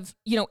 you have,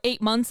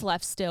 8 months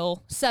left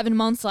still, 7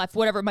 months left,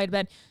 whatever it might have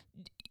been.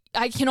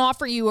 I can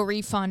offer you a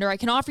refund, or I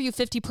can offer you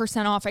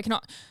 50% off.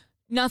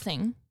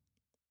 Nothing.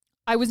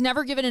 I was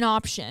never given an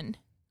option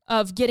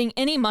of getting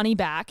any money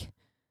back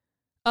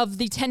of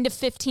the $10,000 to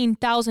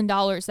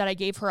 $15,000 that I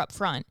gave her up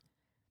front.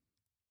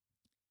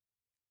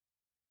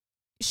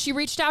 She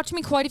reached out to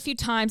me quite a few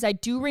times. I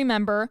do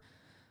remember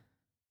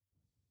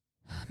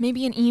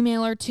maybe an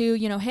email or two,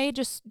 hey,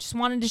 just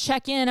wanted to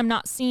check in. I'm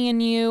not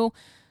seeing you.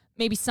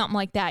 Maybe something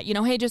like that.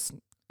 Hey, just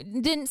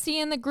didn't see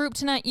you in the group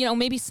tonight.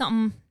 Maybe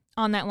something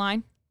on that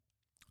line.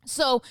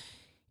 So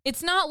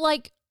it's not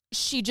like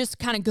she just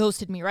kind of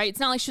ghosted me, right? It's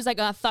not like she was like,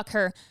 fuck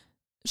her.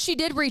 She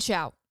did reach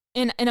out.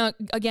 And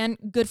again,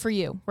 good for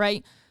you,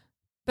 right?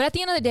 But at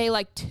the end of the day,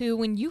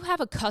 when you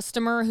have a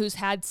customer who's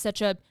had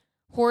such a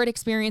horrid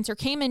experience or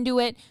came into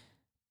it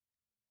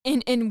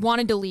and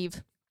wanted to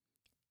leave,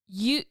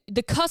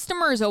 the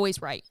customer is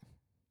always right.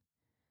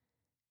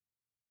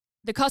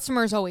 The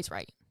customer is always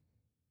right.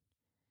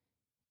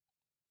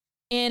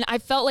 And I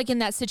felt like in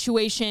that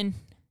situation,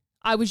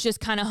 I was just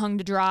kind of hung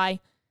to dry.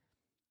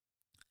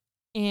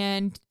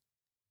 And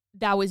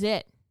that was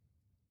it.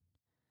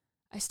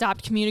 I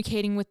stopped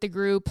communicating with the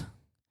group.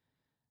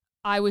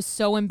 I was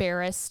so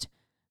embarrassed.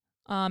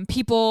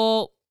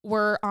 People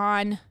were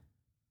on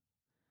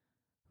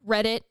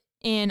Reddit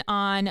and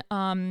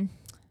on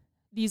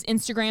these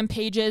Instagram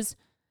pages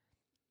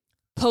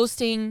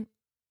posting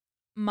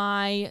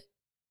my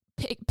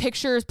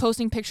pictures,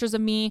 posting pictures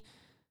of me,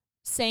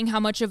 saying how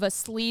much of a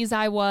sleaze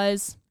I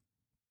was,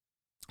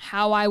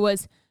 how I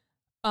was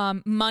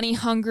money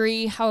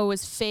hungry, how I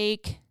was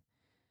fake.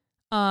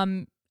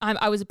 I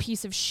was a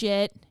piece of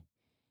shit.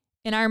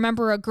 And I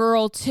remember a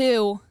girl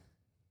too.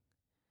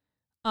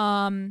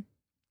 I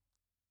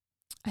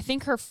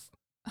think it's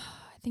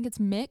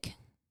Mick.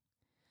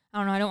 I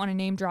don't know. I don't want to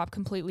name drop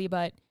completely,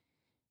 but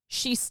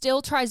she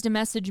still tries to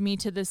message me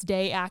to this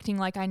day, acting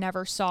like I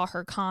never saw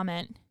her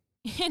comment.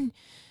 And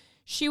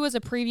she was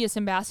a previous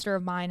ambassador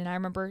of mine. And I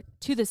remember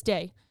to this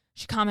day,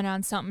 she commented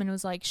on something and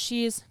was like,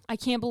 I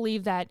can't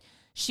believe that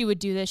she would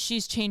do this.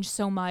 She's changed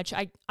so much.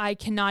 I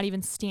cannot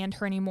even stand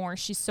her anymore.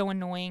 She's so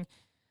annoying.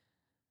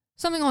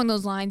 Something along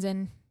those lines.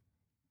 And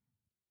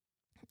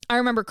I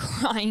remember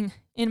crying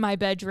in my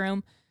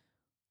bedroom,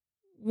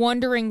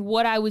 wondering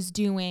what I was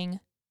doing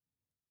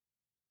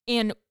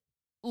and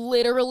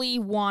literally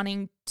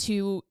wanting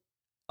to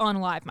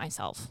unalive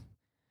myself.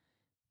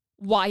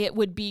 Wyatt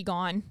would be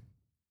gone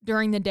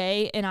during the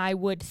day, and I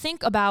would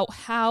think about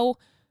how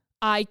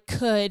I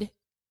could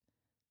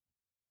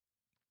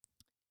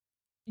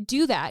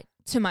do that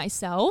to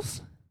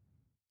myself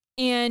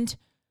and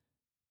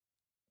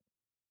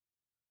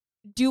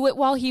do it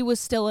while he was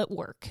still at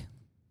work.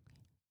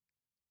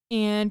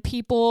 And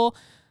people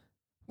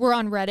were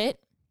on Reddit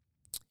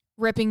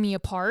ripping me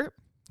apart,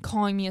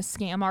 calling me a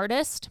scam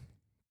artist.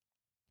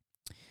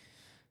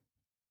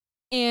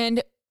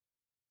 And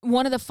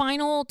one of the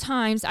final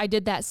times I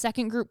did that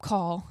second group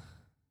call,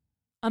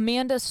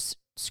 Amanda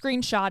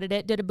screenshotted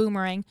it, did a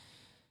boomerang,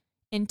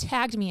 and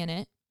tagged me in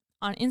it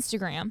on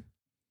Instagram.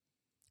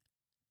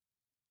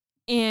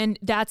 And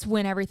that's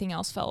when everything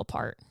else fell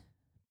apart.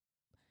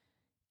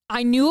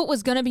 I knew it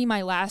was going to be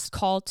my last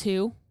call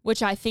too,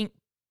 which I think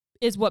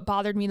is what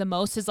bothered me the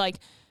most, is like,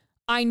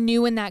 I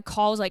knew in that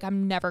call, I was like,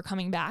 I'm never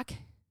coming back.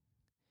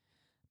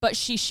 But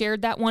she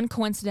shared that one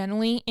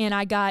coincidentally, and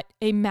I got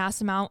a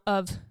mass amount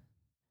of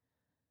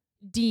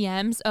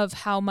DMs of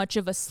how much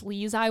of a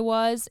sleaze I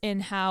was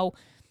and how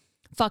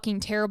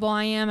fucking terrible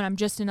I am, and I'm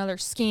just another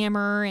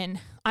scammer, and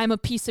I'm a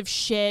piece of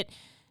shit,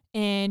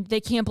 and they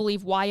can't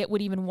believe Wyatt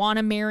would even want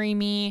to marry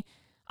me.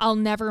 I'll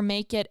never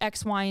make it,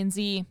 X, Y, and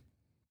Z.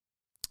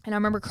 And I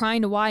remember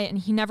crying to Wyatt, and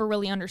he never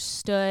really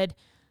understood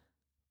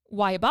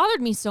why it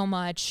bothered me so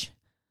much.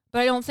 But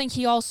I don't think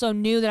he also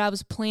knew that I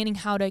was planning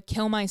how to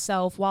kill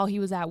myself while he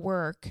was at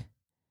work.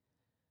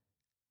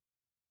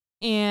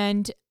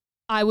 And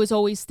I was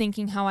always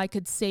thinking how I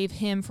could save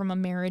him from a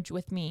marriage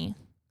with me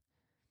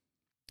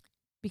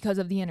because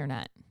of the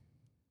internet.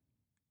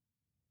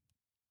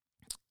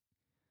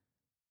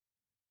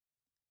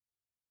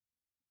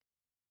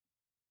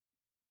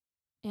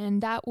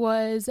 And that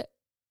was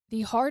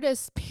the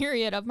hardest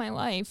period of my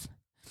life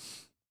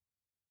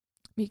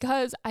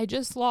because I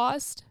just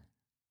lost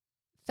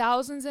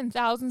thousands and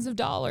thousands of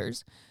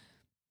dollars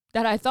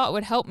that I thought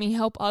would help me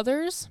help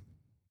others.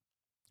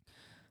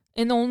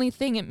 And the only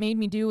thing it made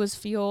me do was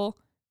feel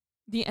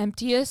the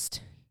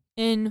emptiest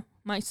in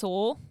my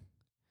soul.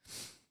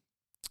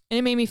 And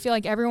it made me feel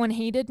like everyone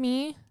hated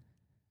me.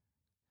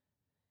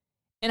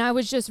 And I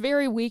was just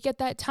very weak at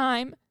that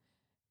time.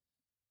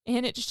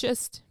 And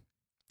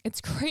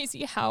it's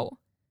crazy how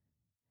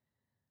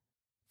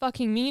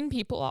fucking mean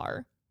people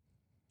are.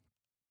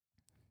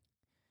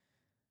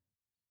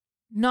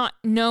 Not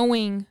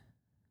knowing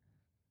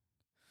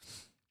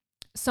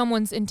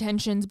someone's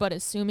intentions, but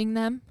assuming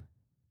them.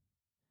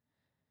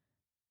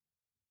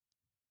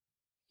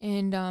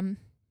 And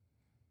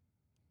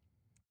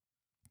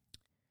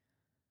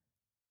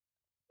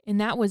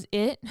that was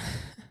it.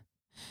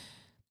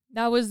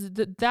 that was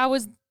the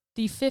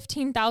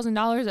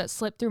 $15,000 that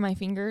slipped through my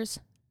fingers.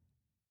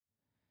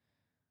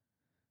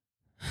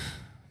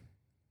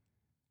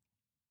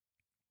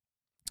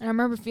 And I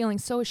remember feeling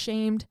so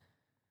ashamed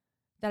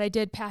that I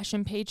did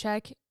Passion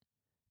Paycheck,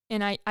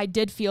 and I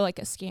did feel like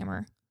a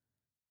scammer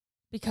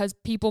because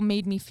people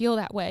made me feel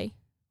that way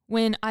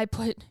when I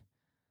put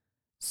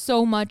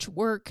so much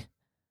work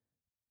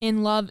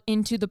and love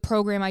into the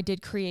program I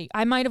did create.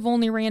 I might have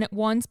only ran it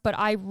once, but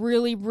I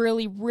really,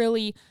 really,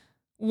 really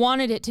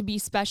wanted it to be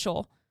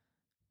special.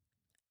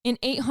 And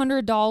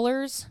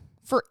 $800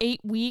 for 8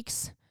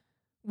 weeks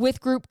with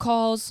group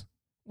calls.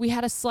 We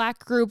had a Slack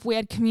group. We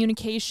had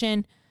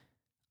communication.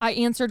 I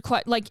answered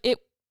it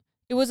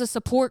was a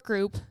support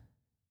group.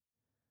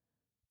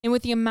 And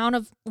with the amount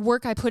of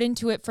work I put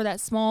into it for that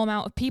small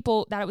amount of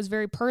people, that it was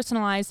very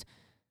personalized,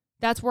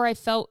 that's where I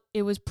felt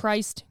it was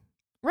priced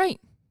right.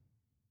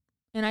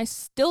 And I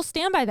still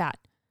stand by that.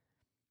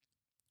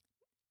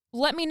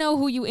 Let me know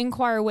who you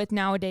inquire with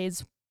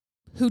nowadays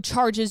who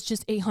charges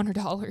just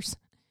 $800.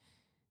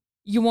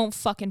 You won't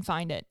fucking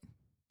find it.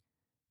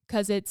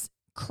 Because it's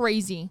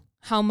crazy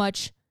how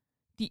much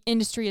the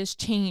industry has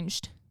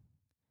changed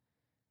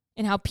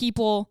and how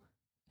people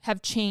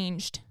have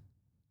changed.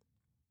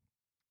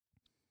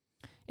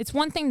 It's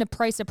one thing to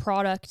price a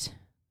product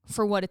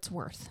for what it's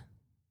worth.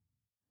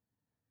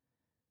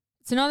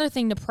 It's another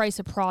thing to price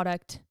a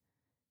product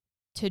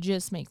to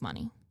just make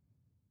money.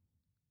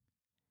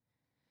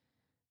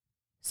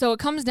 So it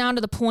comes down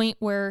to the point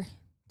where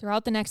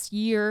throughout the next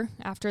year,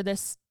 after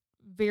this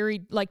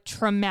very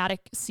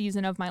traumatic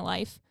season of my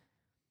life,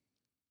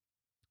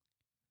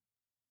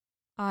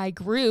 I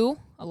grew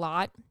a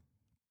lot.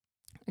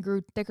 I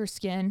grew thicker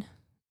skin,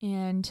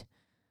 and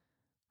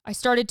I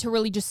started to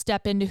really just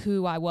step into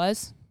who I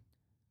was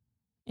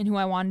and who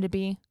I wanted to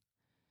be.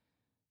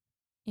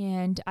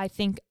 And I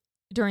think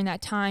during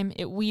that time,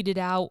 it weeded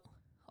out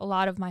a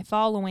lot of my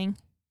following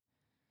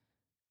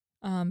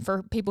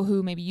for people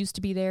who maybe used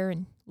to be there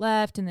and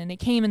left, and then they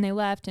came and they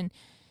left, and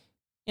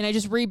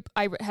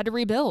I had to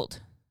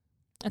rebuild.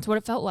 That's what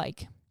it felt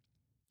like.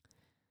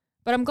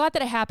 But I'm glad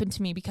that it happened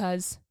to me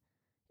because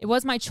it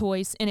was my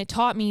choice, and it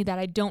taught me that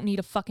I don't need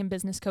a fucking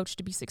business coach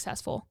to be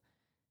successful,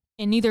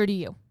 and neither do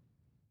you.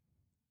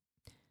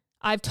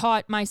 I've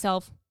taught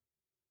myself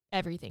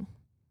everything.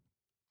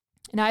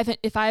 And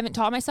if I haven't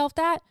taught myself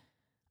that,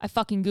 I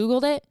fucking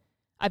Googled it,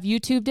 I've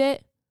YouTubed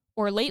it,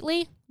 or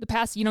lately, the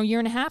past, year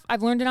and a half,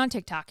 I've learned it on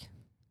TikTok.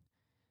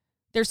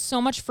 There's so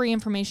much free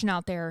information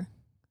out there.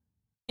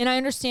 And I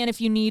understand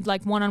if you need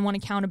one-on-one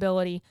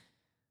accountability,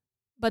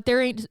 but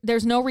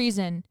there's no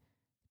reason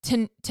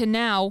to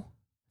now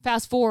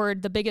fast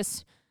forward. The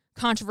biggest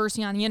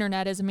controversy on the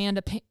internet is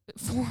Amanda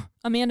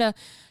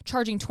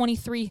charging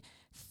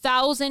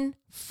 $23,000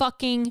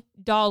 fucking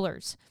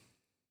dollars.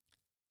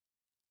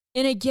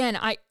 And again,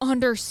 I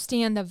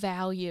understand the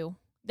value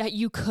that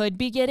you could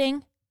be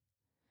getting,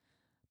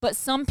 but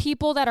some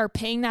people that are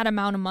paying that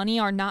amount of money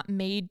are not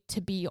made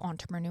to be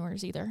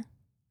entrepreneurs either.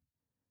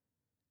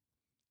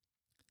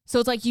 So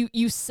it's like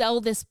you sell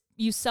this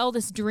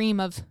dream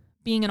of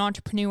being an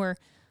entrepreneur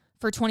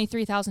for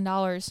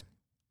 $23,000.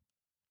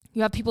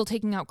 You have people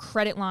taking out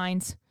credit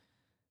lines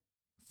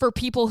for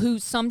people who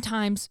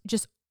sometimes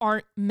just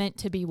aren't meant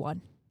to be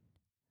one.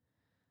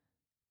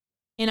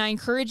 And I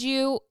encourage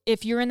you,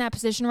 if you're in that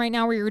position right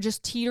now where you're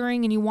just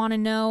teetering and you want to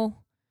know,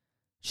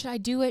 should I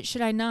do it?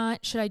 Should I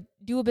not? Should I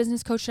do a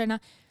business coach? Should I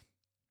not?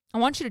 I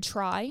want you to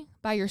try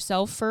by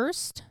yourself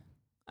first.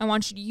 I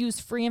want you to use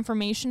free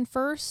information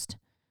first.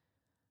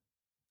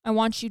 I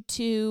want you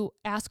to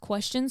ask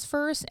questions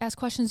first. Ask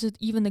questions with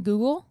even the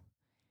Google.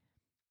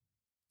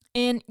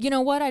 And you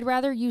know what? I'd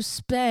rather you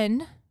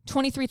spend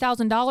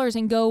 $23,000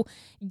 and go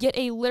get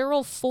a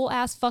literal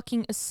full-ass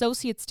fucking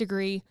associate's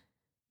degree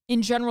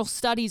in general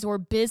studies or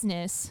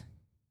business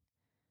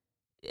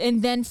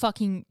and then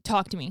fucking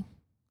talk to me,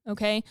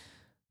 okay?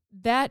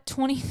 That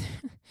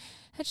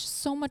That's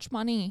just so much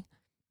money.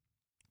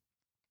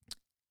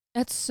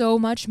 That's so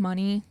much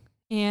money.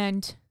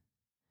 And,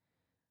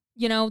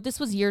 you know, this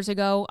was years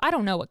ago. I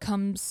don't know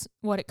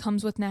what it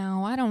comes with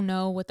now. I don't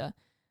know what the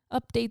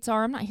updates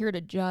are. I'm not here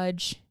to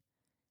judge.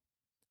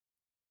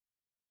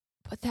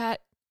 But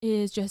that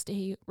is just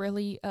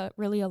really a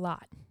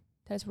lot.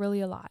 That's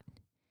really a lot.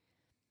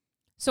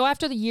 So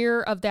after the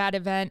year of that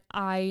event,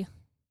 I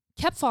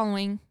kept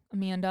following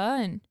Amanda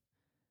and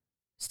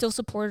still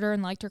supported her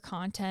and liked her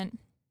content.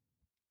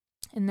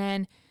 And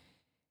then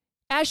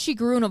as she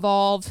grew and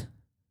evolved,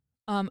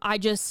 I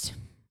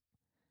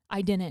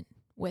didn't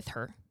with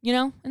her, you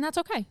know, and that's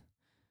okay.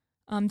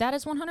 That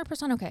is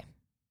 100% okay.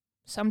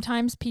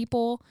 Sometimes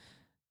people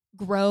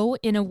grow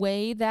in a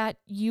way that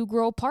you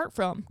grow apart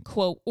from,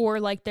 quote,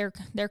 or like their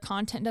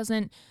content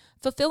doesn't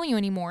fulfill you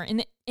anymore.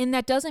 And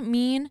that doesn't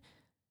mean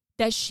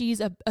that she's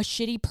a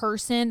shitty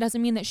person,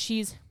 doesn't mean that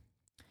she's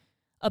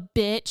a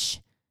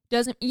bitch,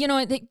 doesn't, you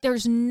know,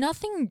 there's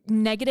nothing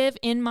negative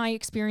in my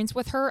experience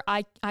with her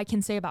I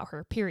can say about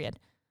her, period.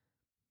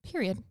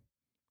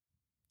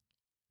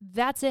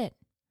 That's it.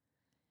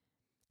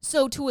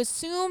 So to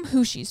assume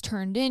who she's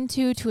turned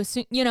into, to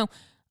assume, you know,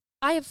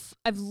 I've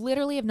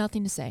literally have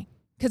nothing to say.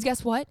 Because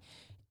guess what?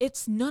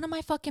 It's none of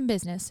my fucking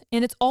business.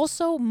 And it's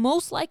also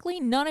most likely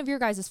none of your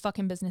guys'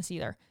 fucking business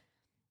either.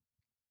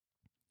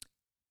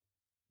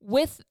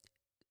 With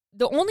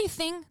the only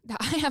thing that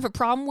I have a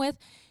problem with,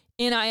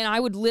 and I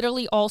would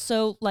literally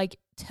also like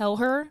tell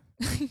her,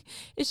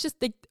 it's just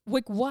like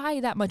why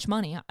that much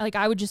money? Like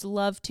I would just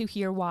love to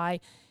hear why.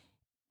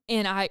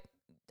 And I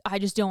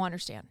just don't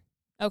understand.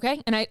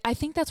 Okay? And I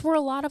think that's where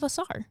a lot of us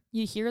are.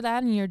 You hear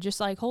that and you're just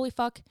like, holy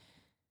fuck,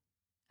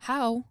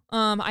 how?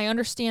 I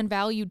understand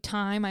valued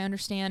time. I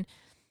understand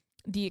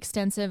the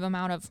extensive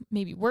amount of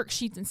maybe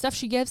worksheets and stuff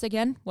she gives,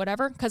 again,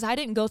 whatever, because I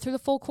didn't go through the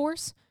full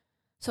course.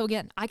 So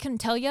again, I couldn't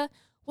tell you,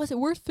 was it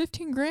worth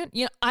 15 grand?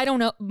 You know, I don't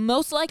know.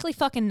 Most likely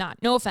fucking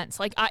not. No offense.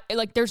 Like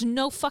there's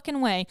no fucking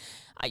way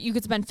you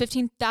could spend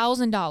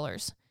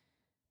 $15,000.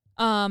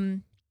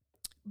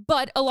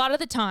 But a lot of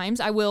the times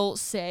I will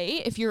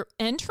say, if you're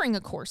entering a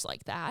course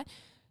like that,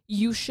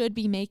 you should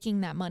be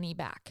making that money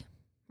back,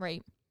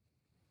 right?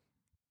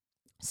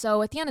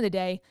 So at the end of the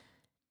day,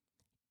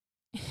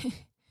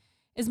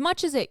 as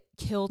much as it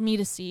killed me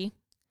to see,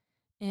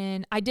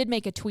 and I did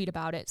make a tweet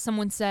about it,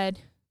 someone said,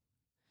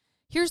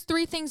 here's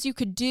 3 things you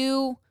could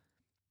do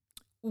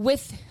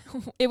with,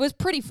 it was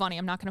pretty funny.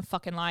 I'm not going to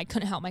fucking lie. I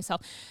couldn't help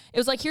myself. It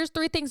was like, here's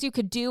 3 things you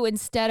could do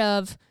instead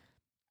of,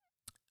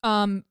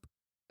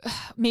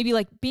 maybe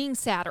like being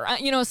sad or,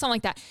 you know, something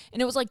like that.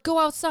 And it was like, go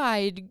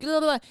outside, blah, blah,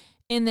 blah.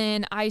 And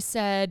then I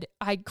said,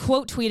 I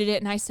quote tweeted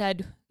it and I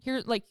said,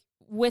 here, like,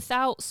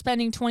 without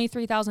spending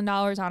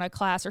 $23,000 on a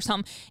class or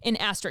something in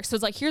asterisk. So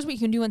it's like, here's what you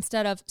can do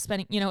instead of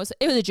spending, you know, it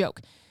was a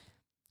joke.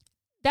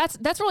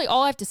 That's really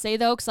all I have to say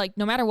though. Cause like,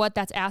 no matter what,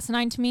 that's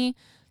asinine to me.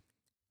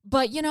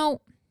 But you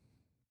know,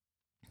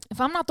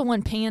 if I'm not the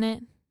one paying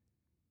it,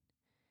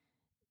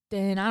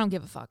 then I don't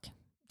give a fuck.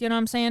 You know what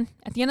I'm saying?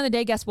 At the end of the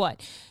day, guess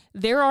what?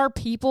 There are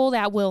people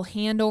that will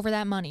hand over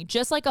that money.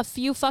 Just like a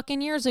few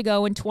fucking years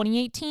ago in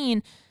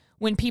 2018,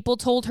 when people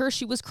told her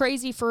she was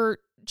crazy for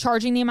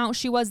charging the amount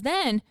she was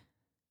then,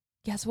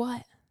 guess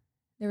what?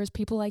 There was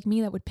people like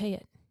me that would pay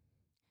it.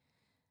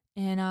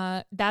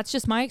 And that's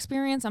just my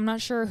experience. I'm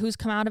not sure who's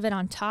come out of it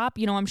on top.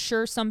 You know, I'm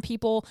sure some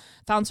people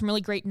found some really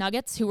great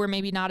nuggets who were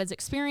maybe not as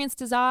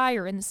experienced as I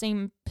or in the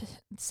same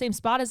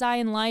spot as I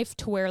in life,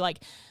 to where like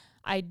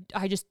I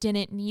just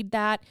didn't need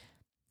that.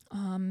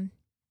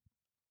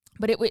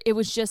 But it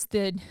was just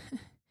the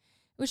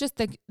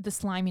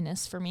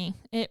sliminess for me.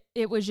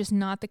 It was just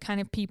not the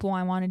kind of people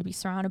I wanted to be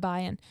surrounded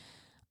by,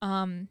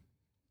 and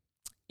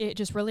it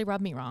just really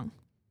rubbed me wrong.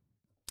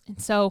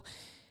 And so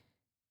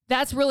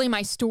that's really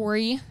my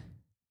story.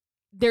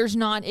 There's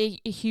not a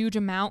huge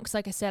amount, because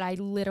like I said, I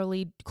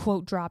literally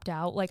quote dropped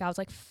out. Like I was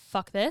like,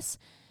 fuck this.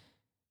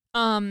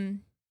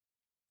 And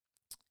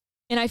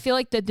I feel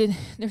like that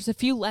there's a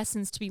few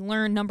lessons to be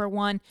learned. Number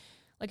one,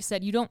 like I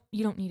said, you don't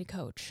need a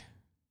coach.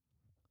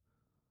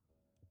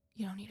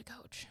 You don't need a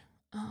coach.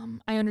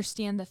 I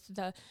understand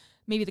the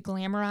maybe the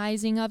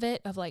glamorizing of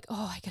it, of like,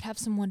 oh, I could have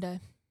someone to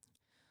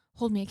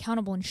hold me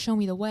accountable and show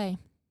me the way.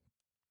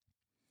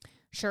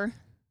 Sure.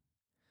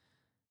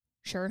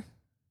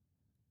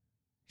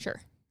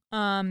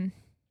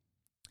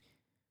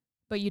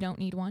 But you don't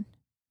need one.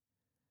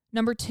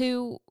 Number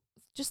two,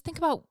 just think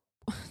about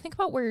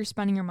where you're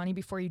spending your money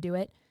before you do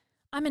it.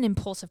 I'm an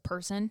impulsive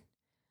person.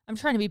 I'm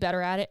trying to be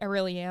better at it. I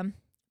really am.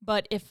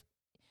 But if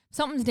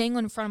something's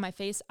dangling in front of my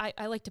face,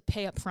 I like to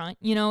pay up front.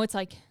 You know, it's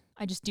like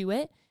I just do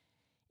it.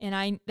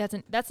 And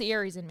that's the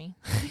Aries in me.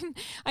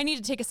 I need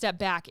to take a step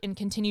back and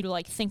continue to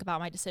like think about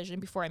my decision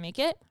before I make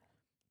it.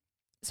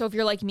 So if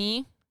you're like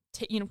me,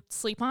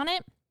 sleep on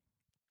it.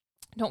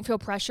 Don't feel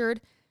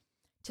pressured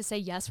to say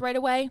yes right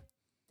away.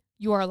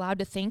 You are allowed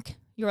to think.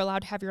 You're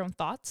allowed to have your own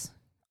thoughts.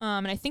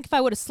 And I think if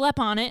I would have slept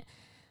on it,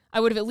 I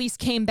would have at least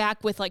came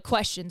back with like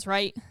questions,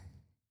 right?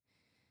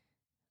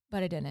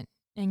 But I didn't.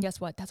 And guess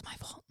what? That's my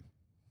fault.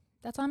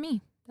 That's on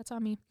me.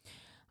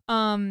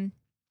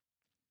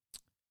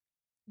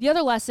 The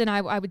other lesson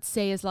I would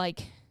say is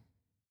like,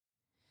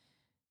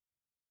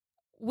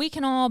 we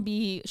can all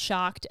be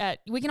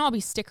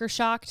sticker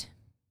shocked,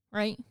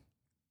 right?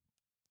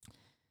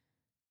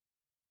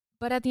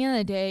 But at the end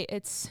of the day,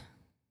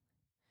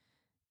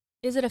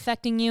 is it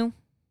affecting you?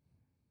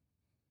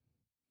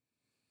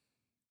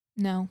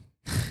 No.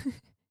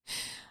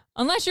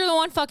 Unless you're the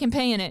one fucking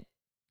paying it.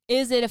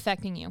 Is it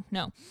affecting you?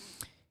 No.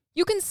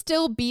 You can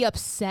still be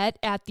upset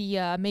at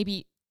the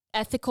maybe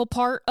ethical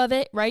part of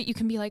it, right? You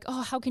can be like,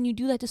 oh, how can you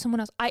do that to someone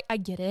else? I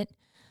get it.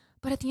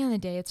 But at the end of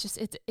the day,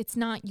 it's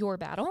not your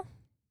battle.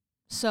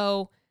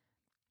 So,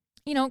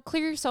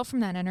 clear yourself from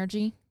that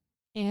energy.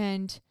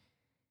 And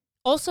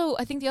also,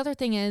 I think the other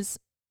thing is,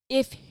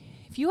 if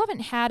you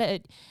haven't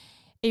had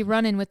a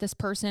run-in with this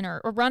person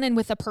or a run-in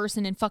with a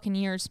person in fucking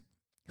years,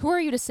 who are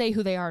you to say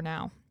who they are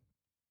now?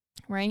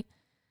 Right?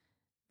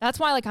 That's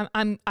why, like,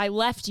 I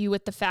left you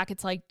with the fact,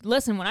 it's like,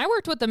 listen, when I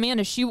worked with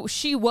Amanda, she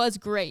was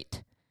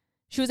great.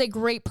 She was a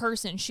great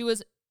person. She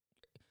was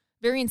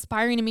very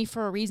inspiring to me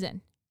for a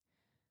reason.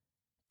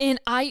 And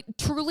I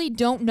truly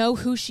don't know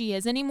who she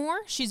is anymore.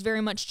 She's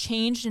very much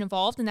changed and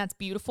evolved, and that's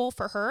beautiful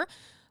for her.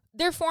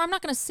 Therefore, I'm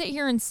not going to sit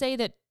here and say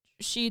that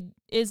she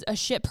is a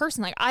shit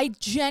person. Like, I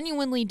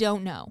genuinely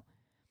don't know.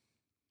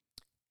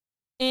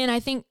 And I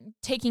think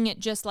taking it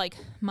just like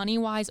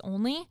money-wise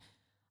only,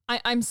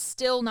 I'm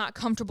still not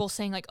comfortable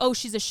saying like, oh,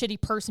 she's a shitty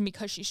person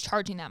because she's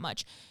charging that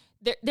much.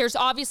 There's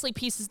obviously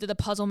pieces to the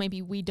puzzle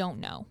maybe we don't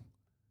know.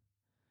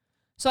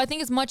 So I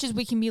think as much as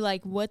we can be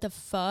like, what the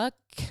fuck?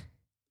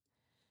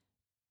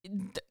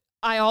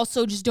 I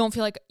also just don't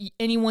feel like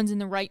anyone's in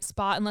the right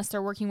spot unless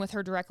they're working with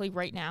her directly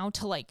right now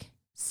to like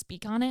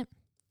speak on it.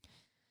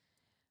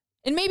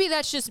 And maybe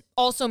that's just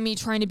also me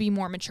trying to be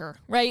more mature,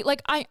 right?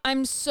 Like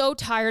I'm so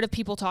tired of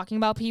people talking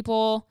about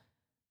people.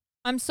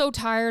 I'm so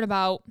tired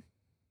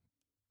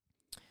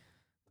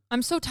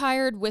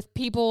with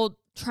people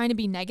trying to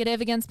be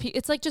negative against people.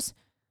 It's like, just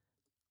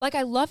like,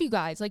 I love you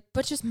guys, like,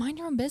 but just mind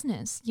your own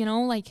business,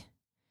 like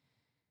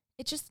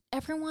it just,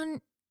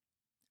 everyone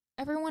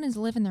is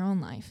living their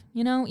own life,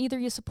 either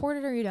you support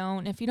it or you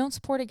don't. If you don't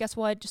support it, guess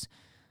what? Just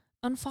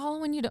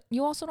unfollow, and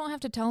you also don't have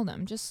to tell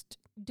them, just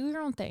do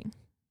your own thing.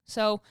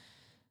 So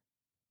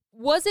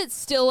was it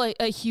still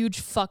a huge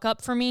fuck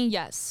up for me?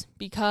 Yes,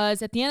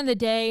 because at the end of the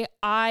day,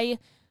 I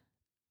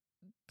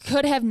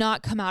could have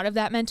not come out of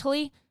that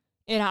mentally,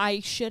 and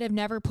I should have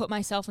never put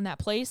myself in that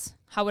place.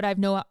 How would I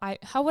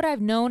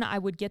have known I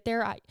would get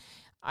there?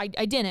 I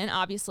didn't,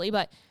 obviously,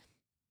 but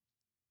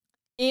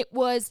it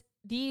was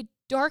the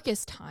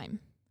darkest time.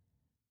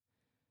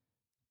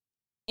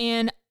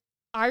 And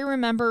I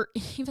remember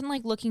even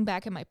like looking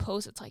back at my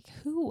posts, it's like,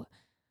 who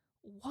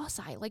was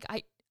I?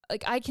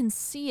 I can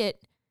see it.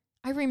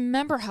 I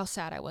remember how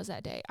sad I was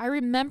that day. I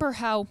remember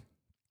how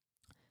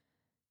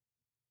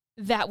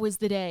that was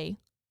the day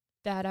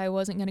that I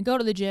wasn't going to go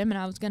to the gym and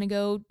I was going to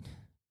go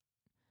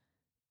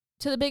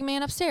to the big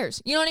man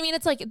upstairs. You know what I mean?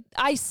 It's like,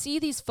 I see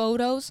these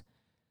photos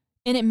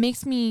and it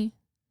makes me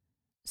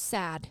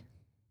sad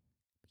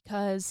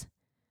because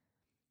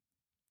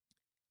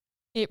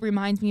it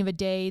reminds me of a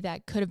day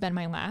that could have been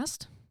my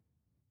last.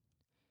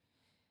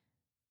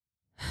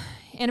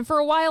 And for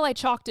a while, I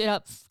chalked it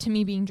up to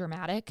me being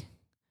dramatic.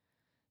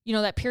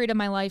 That period of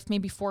my life,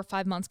 maybe 4 or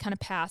 5 months kind of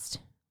passed.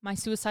 My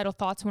suicidal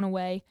thoughts went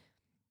away.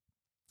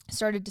 I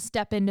started to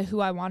step into who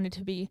I wanted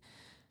to be.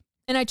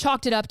 And I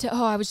chalked it up to,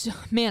 I was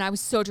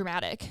so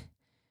dramatic.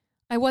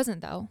 I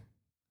wasn't, though.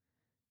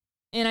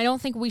 And I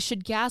don't think we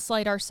should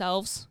gaslight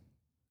ourselves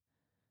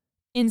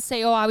and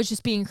say, I was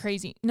just being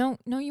crazy. No,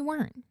 you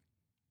weren't.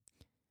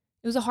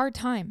 It was a hard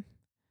time.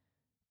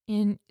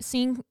 And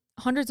seeing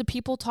hundreds of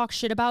people talk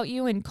shit about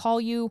you and call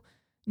you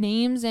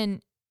names,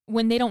 and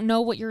when they don't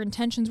know what your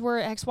intentions were,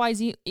 X, Y,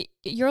 Z,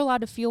 you're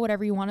allowed to feel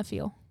whatever you want to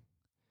feel.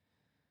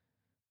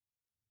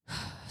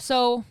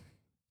 So,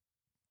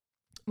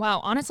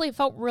 wow, honestly, it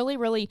felt really,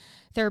 really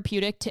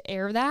therapeutic to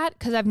air that,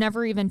 because I've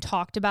never even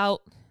talked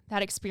about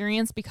that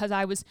experience, because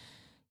I was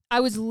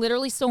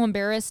literally so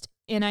embarrassed,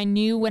 and I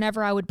knew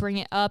whenever I would bring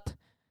it up,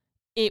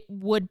 it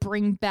would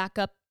bring back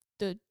up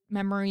the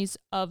memories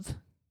of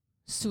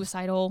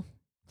suicidal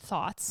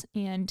thoughts.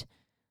 And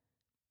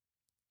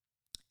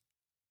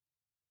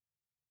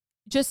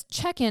just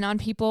check in on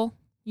people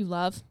you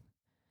love,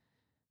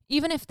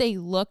 even if they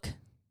look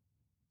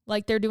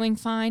like they're doing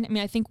fine. I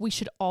mean, I think we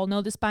should all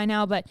know this by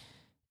now, but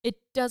it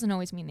doesn't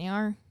always mean they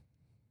are.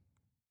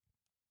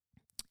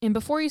 And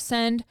before you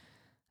send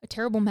a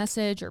terrible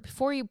message or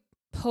before you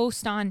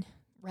post on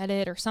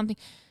Reddit or something,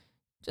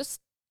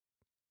 just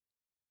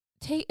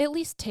take a,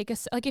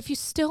 like, if you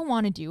still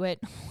want to do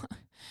it,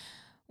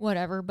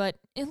 whatever, but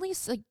at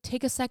least like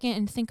take a second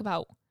and think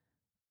about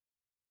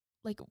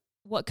like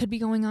what could be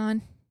going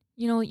on,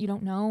 that you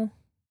don't know.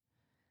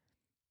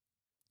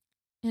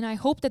 And I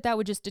hope that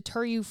would just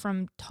deter you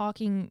from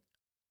talking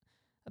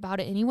about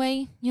it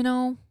anyway,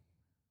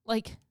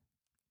 like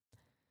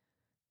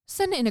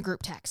send it in a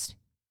group text.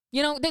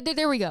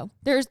 There we go.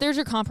 There's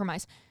your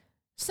compromise.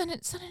 Send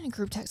it in a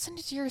group text. Send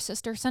it to your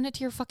sister. Send it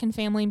to your fucking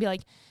family and be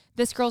like,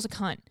 this girl's a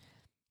cunt.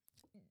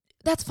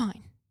 That's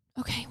fine.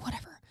 Okay,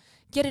 whatever.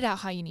 Get it out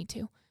how you need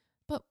to.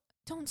 But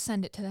don't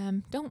send it to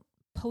them. Don't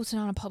post it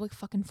on a public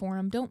fucking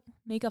forum. Don't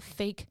make a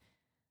fake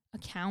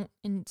account.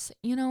 And, it's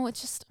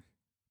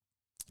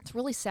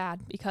really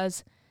sad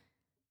because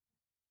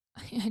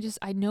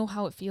I know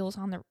how it feels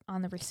on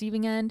the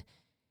receiving end.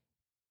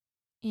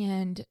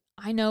 And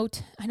I know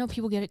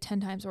people get it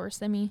 10 times worse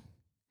than me.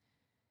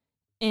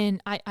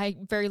 And I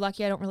very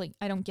lucky I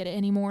don't get it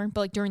anymore.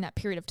 But like during that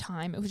period of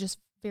time, it was just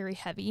very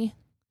heavy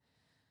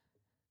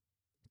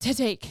to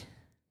take.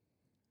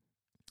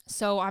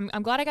 So I'm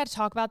glad I got to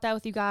talk about that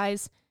with you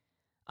guys.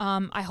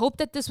 I hope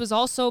that this was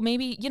also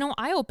maybe,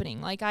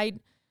 eye-opening. Like I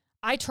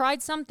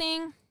tried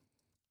something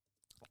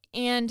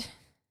and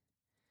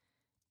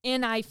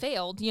I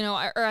failed,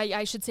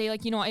 I should say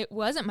like, it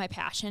wasn't my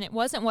passion. It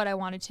wasn't what I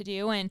wanted to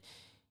do. And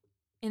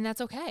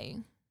that's okay.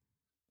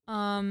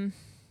 And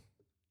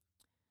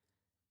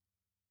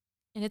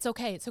it's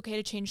okay. It's okay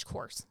to change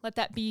course. Let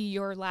that be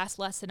your last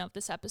lesson of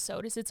this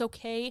episode. It's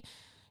okay.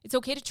 It's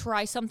okay to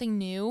try something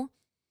new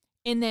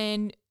and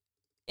then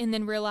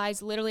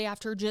realize literally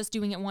after just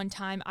doing it one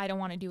time, I don't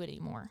want to do it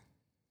anymore.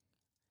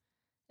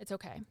 It's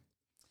okay.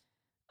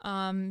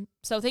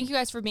 So thank you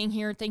guys for being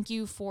here. Thank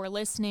you for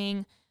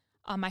listening.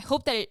 I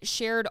hope that it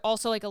shared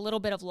also like a little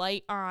bit of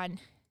light on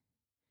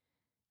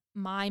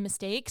my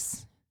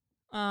mistakes,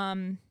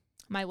 my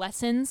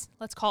lessons,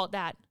 let's call it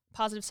that,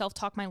 positive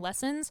self-talk, my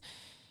lessons,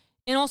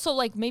 and also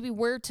like maybe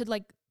where to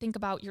like think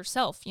about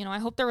yourself. I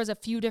hope there was a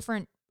few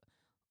different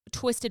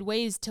twisted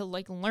ways to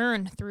like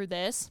learn through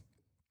this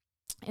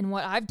and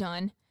what I've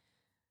done.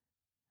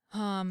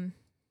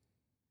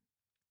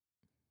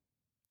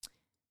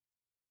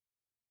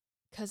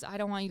 Because I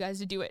don't want you guys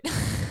to do it.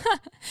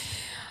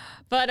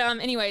 But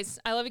anyways,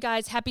 I love you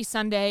guys. Happy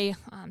Sunday.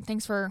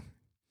 Thanks for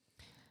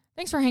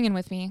hanging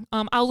with me.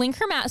 I'll link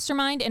her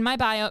mastermind in my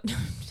bio.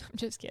 I'm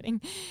just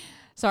kidding.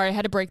 Sorry, I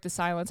had to break the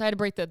silence. I had to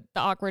break the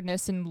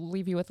awkwardness and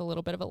leave you with a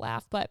little bit of a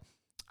laugh. But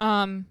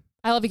I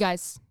love you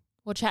guys.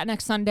 We'll chat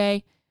next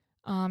Sunday.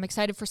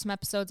 Excited for some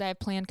episodes I have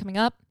planned coming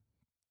up.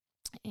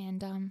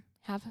 And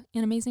have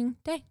an amazing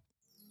day.